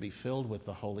today you're going to be filled with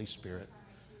the Holy Spirit.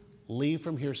 Leave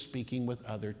from here speaking with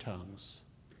other tongues.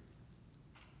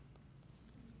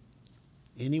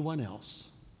 Anyone else?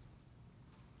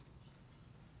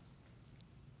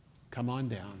 Come on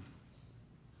down.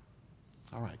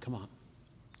 All right, come on.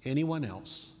 Anyone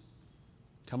else?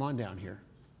 Come on down here.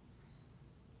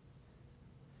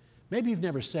 Maybe you've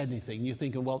never said anything. You're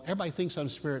thinking, well, everybody thinks I'm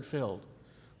Spirit-filled.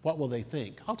 What will they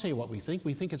think? I'll tell you what we think.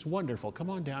 We think it's wonderful. Come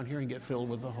on down here and get filled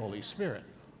with the Holy Spirit.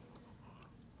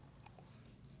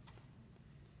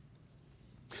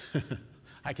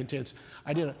 I can tell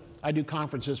you, I do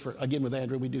conferences again with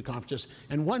Andrew, we do conferences.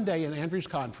 And one day in Andrew's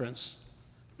conference,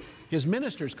 his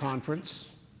minister's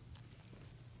conference,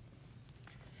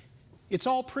 it's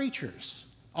all preachers,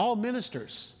 all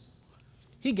ministers.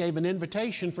 He gave an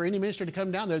invitation for any minister to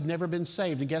come down that had never been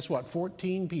saved. And guess what?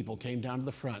 14 people came down to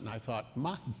the front. And I thought,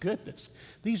 my goodness,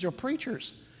 these are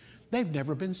preachers. They've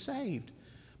never been saved.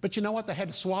 But you know what? They had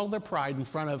to swallow their pride in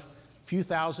front of a few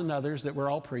thousand others that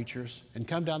were all preachers and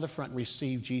come down the front and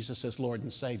receive Jesus as Lord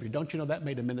and Savior. Don't you know that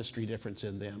made a ministry difference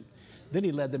in them? Then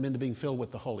he led them into being filled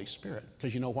with the Holy Spirit.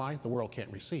 Because you know why? The world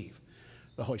can't receive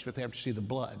the Holy Spirit. They have to see the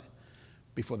blood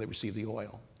before they receive the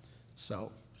oil.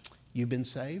 So, you've been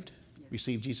saved?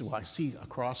 Receive Jesus. Well, I see a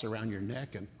cross around your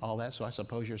neck and all that, so I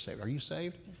suppose you're saved. Are you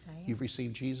saved? Yes, I am. You've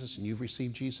received Jesus, and you've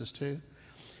received Jesus too?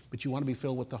 But you want to be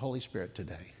filled with the Holy Spirit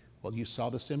today. Well, you saw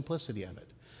the simplicity of it.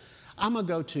 I'm going to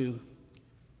go to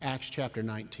Acts chapter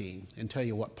 19 and tell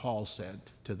you what Paul said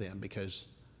to them, because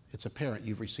it's apparent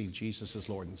you've received Jesus as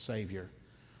Lord and Savior.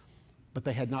 But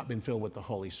they had not been filled with the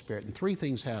Holy Spirit. And three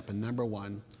things happened. Number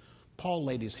one, Paul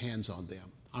laid his hands on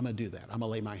them. I'm going to do that. I'm going to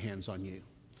lay my hands on you.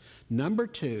 Number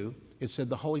two, it said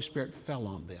the Holy Spirit fell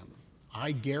on them.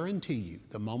 I guarantee you,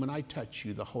 the moment I touch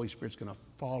you, the Holy Spirit's going to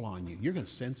fall on you. You're going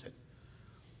to sense it.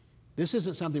 This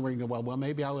isn't something where you go, well,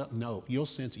 maybe I will. No, you'll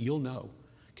sense it. You'll know.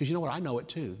 Because you know what? I know it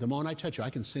too. The moment I touch you, I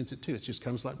can sense it too. It just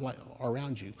comes like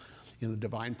around you in a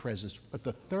divine presence. But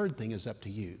the third thing is up to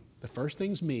you. The first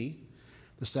thing's me.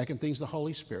 The second thing is the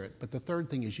Holy Spirit. But the third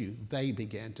thing is you. They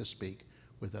began to speak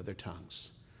with other tongues.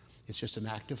 It's just an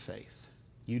act of faith.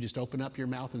 You just open up your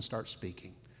mouth and start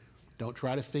speaking. Don't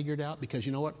try to figure it out, because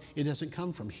you know what? It doesn't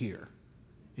come from here.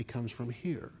 It comes from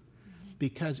here.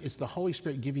 Because it's the Holy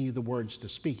Spirit giving you the words to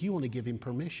speak. You want to give him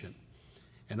permission.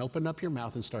 And open up your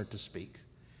mouth and start to speak.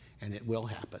 And it will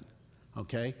happen.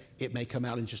 Okay? It may come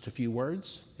out in just a few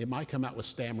words. It might come out with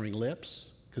stammering lips,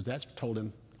 because that's told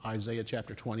in Isaiah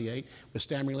chapter 28. With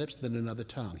stammering lips, then another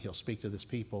tongue. He'll speak to this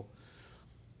people.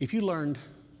 If you learned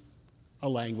a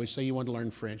language, say you want to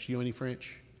learn French. You know any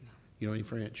French? No. You know any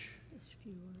French? Just a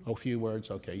few words. Oh, few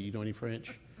words. Okay. You know any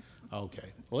French? Okay.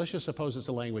 Well, let's just suppose it's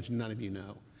a language none of you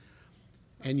know.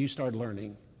 And you start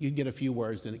learning. You'd get a few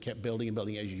words, then it kept building and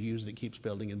building. As you use it, it keeps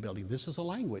building and building. This is a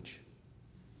language.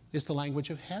 It's the language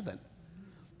of heaven.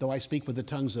 Though I speak with the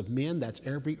tongues of men, that's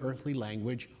every earthly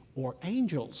language, or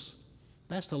angels.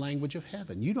 That's the language of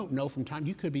heaven. You don't know from time.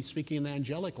 You could be speaking an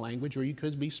angelic language, or you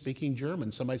could be speaking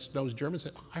German. Somebody knows German and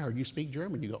said, I heard you speak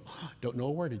German. You go, don't know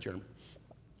a word of German.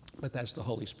 But that's the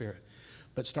Holy Spirit.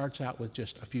 But starts out with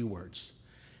just a few words.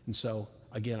 And so,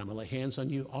 again, I'm going to lay hands on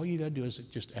you. All you got to do is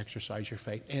just exercise your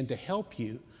faith. And to help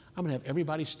you, I'm going to have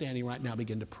everybody standing right now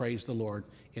begin to praise the Lord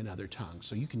in other tongues.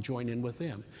 So you can join in with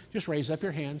them. Just raise up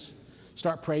your hands.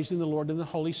 Start praising the Lord in the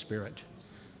Holy Spirit.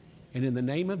 And in the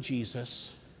name of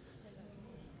Jesus,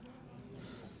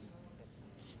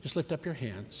 just lift up your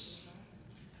hands.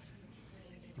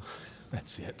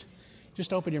 That's it.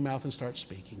 Just open your mouth and start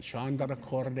speaking.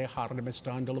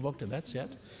 That's it.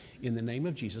 In the name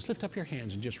of Jesus, lift up your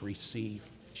hands and just receive.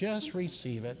 Just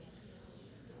receive it.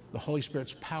 The Holy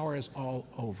Spirit's power is all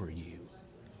over you.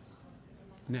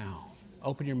 Now,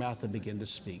 open your mouth and begin to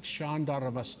speak.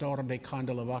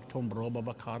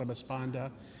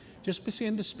 Just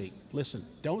begin to speak. Listen,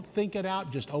 don't think it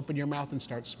out. Just open your mouth and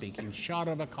start speaking.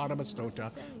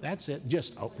 That's it.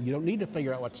 Just open. You don't need to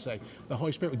figure out what to say. The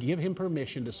Holy Spirit would give him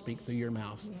permission to speak through your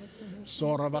mouth.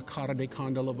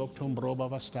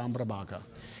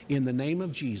 In the name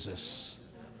of Jesus,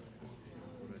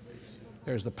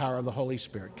 there's the power of the Holy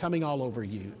Spirit coming all over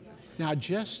you. Now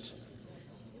just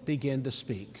begin to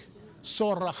speak.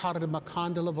 Open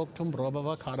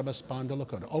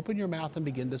your mouth and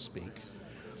begin to speak.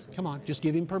 Come on, just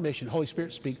give him permission. Holy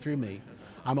Spirit, speak through me.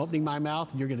 I'm opening my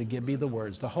mouth and you're going to give me the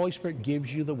words. The Holy Spirit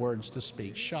gives you the words to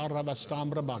speak.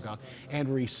 And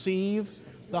receive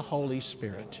the Holy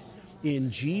Spirit.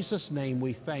 In Jesus' name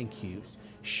we thank you.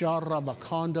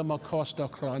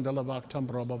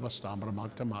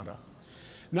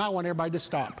 Now I want everybody to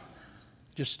stop.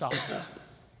 Just stop.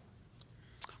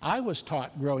 I was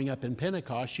taught growing up in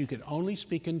Pentecost you could only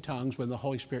speak in tongues when the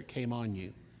Holy Spirit came on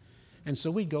you. And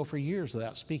so we'd go for years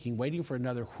without speaking, waiting for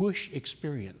another whoosh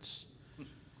experience.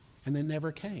 And they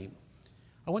never came.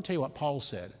 I want to tell you what Paul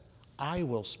said. I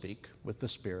will speak with the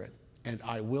Spirit, and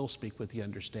I will speak with the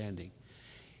understanding.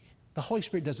 The Holy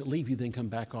Spirit doesn't leave you, then come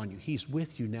back on you. He's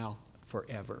with you now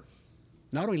forever.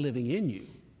 Not only living in you,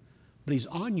 but he's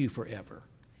on you forever.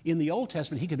 In the Old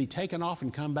Testament, he could be taken off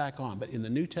and come back on, but in the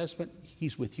New Testament,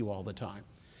 he's with you all the time.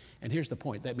 And here's the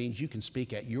point. That means you can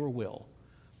speak at your will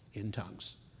in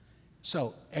tongues.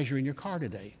 So, as you're in your car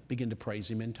today, begin to praise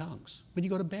him in tongues. When you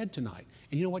go to bed tonight,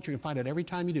 and you know what? You're going to find out every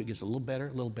time you do, it gets a little better,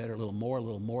 a little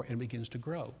more, and it begins to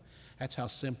grow. That's how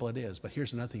simple it is. But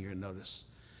here's another thing you're going to notice.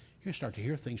 You're going to start to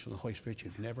hear things from the Holy Spirit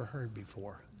you've never heard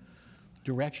before.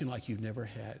 Direction like you've never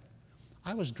had.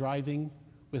 I was driving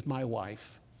with my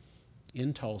wife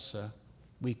in Tulsa.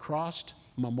 We crossed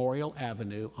Memorial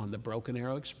Avenue on the Broken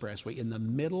Arrow Expressway. In the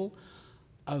middle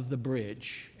of the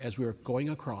bridge, as we were going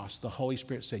across, the Holy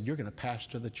Spirit said, you're going to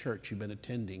pastor the church you've been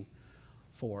attending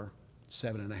for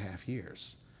 7.5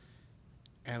 years.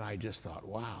 And I just thought,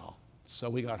 wow. So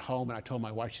we got home and I told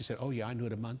my wife, she said, oh yeah, I knew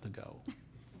it a month ago.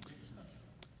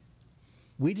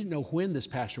 We didn't know when this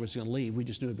pastor was going to leave. We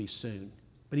just knew it'd be soon.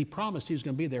 But he promised he was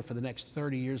going to be there for the next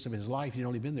 30 years of his life. He'd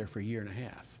only been there for a year and a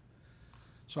half.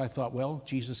 So I thought, well,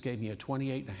 Jesus gave me a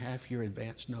 28.5-year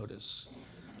advance notice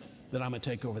that I'm going to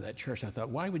take over that church. And I thought,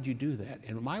 why would you do that?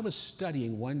 And when I was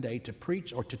studying one day to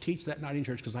preach or to teach that night in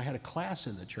church, because I had a class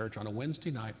in the church on a Wednesday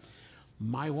night,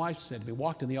 my wife said to me,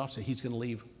 walked in the office, said, he's going to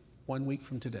leave 1 week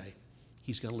from today.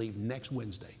 He's going to leave next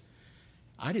Wednesday.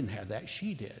 I didn't have that.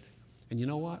 She did. And you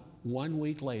know what? 1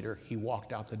 week later, he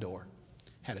walked out the door.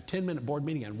 Had a 10-minute board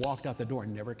meeting and walked out the door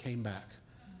and never came back.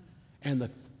 And the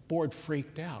board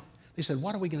freaked out. They said,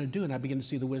 what are we going to do? And I began to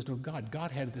see the wisdom of God.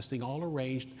 God had this thing all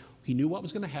arranged. He knew what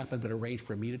was going to happen, but arranged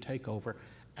for me to take over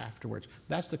afterwards.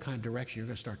 That's the kind of direction you're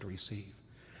going to start to receive.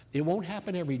 It won't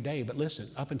happen every day, but listen,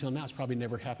 up until now, it's probably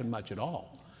never happened much at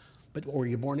all. But, or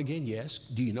you're born again? Yes.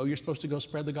 Do you know you're supposed to go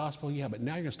spread the gospel? Yeah, but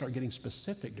now you're going to start getting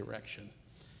specific direction.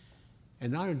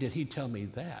 And not only did he tell me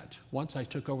that, once I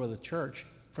took over the church,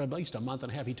 for at least a month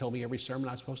and a half, he told me every sermon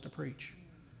I was supposed to preach.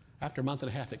 After a month and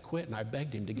a half, it quit, and I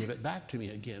begged him to give it back to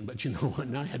me again. But you know what?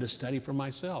 Now I had to study for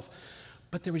myself.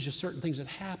 But there was just certain things that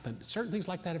happened. Certain things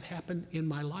like that have happened in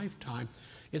my lifetime.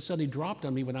 It suddenly dropped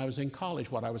on me when I was in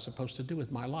college what I was supposed to do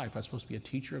with my life. I was supposed to be a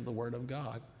teacher of the Word of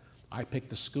God. I picked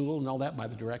the school and all that by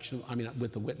the direction,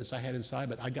 with the witness I had inside,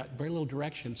 but I got very little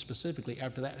direction specifically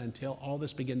after that until all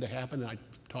this began to happen, and I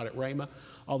taught at Rhema,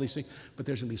 all these things. But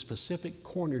there's going to be specific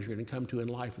corners you're going to come to in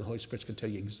life, and the Holy Spirit's going to tell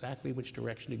you exactly which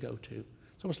direction to go to.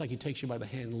 It's almost like he takes you by the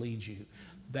hand and leads you.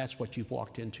 That's what you've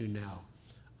walked into now,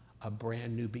 a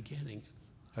brand new beginning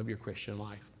of your Christian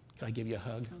life. Can I give you a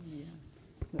hug? Oh,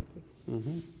 yes.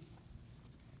 Mm-hmm.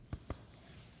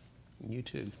 You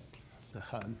too, the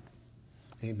hug.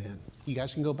 Amen. You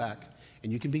guys can go back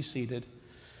and you can be seated.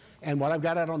 And what I've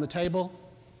got out on the table,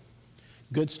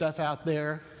 good stuff out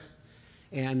there.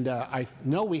 And I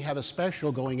know we have a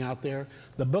special going out there.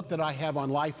 The book that I have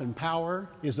on life and power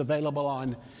is available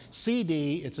on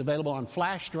CD, it's available on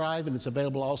flash drive, and it's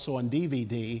available also on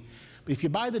DVD. But if you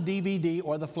buy the DVD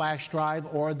or the flash drive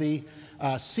or the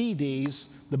CDs,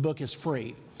 the book is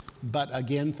free. But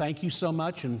again, thank you so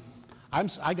much. And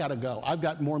I got to go. I've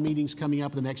got more meetings coming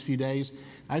up the next few days.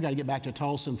 I've got to get back to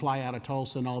Tulsa and fly out of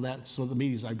Tulsa and all that, so the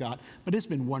meetings I've got. But it's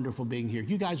been wonderful being here.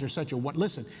 You guys are such a,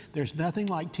 listen, there's nothing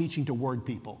like teaching to word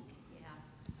people. Yeah.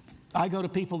 I go to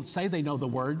people that say they know the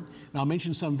word, and I'll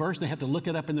mention some verse, they have to look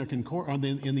it up in their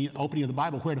in the opening of the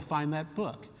Bible, where to find that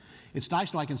book. It's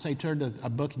nice when I can say turn to a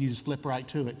book and you just flip right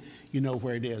to it. You know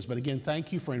where it is. But again,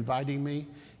 thank you for inviting me.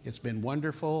 It's been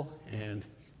wonderful, and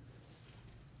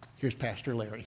here's Pastor Larry.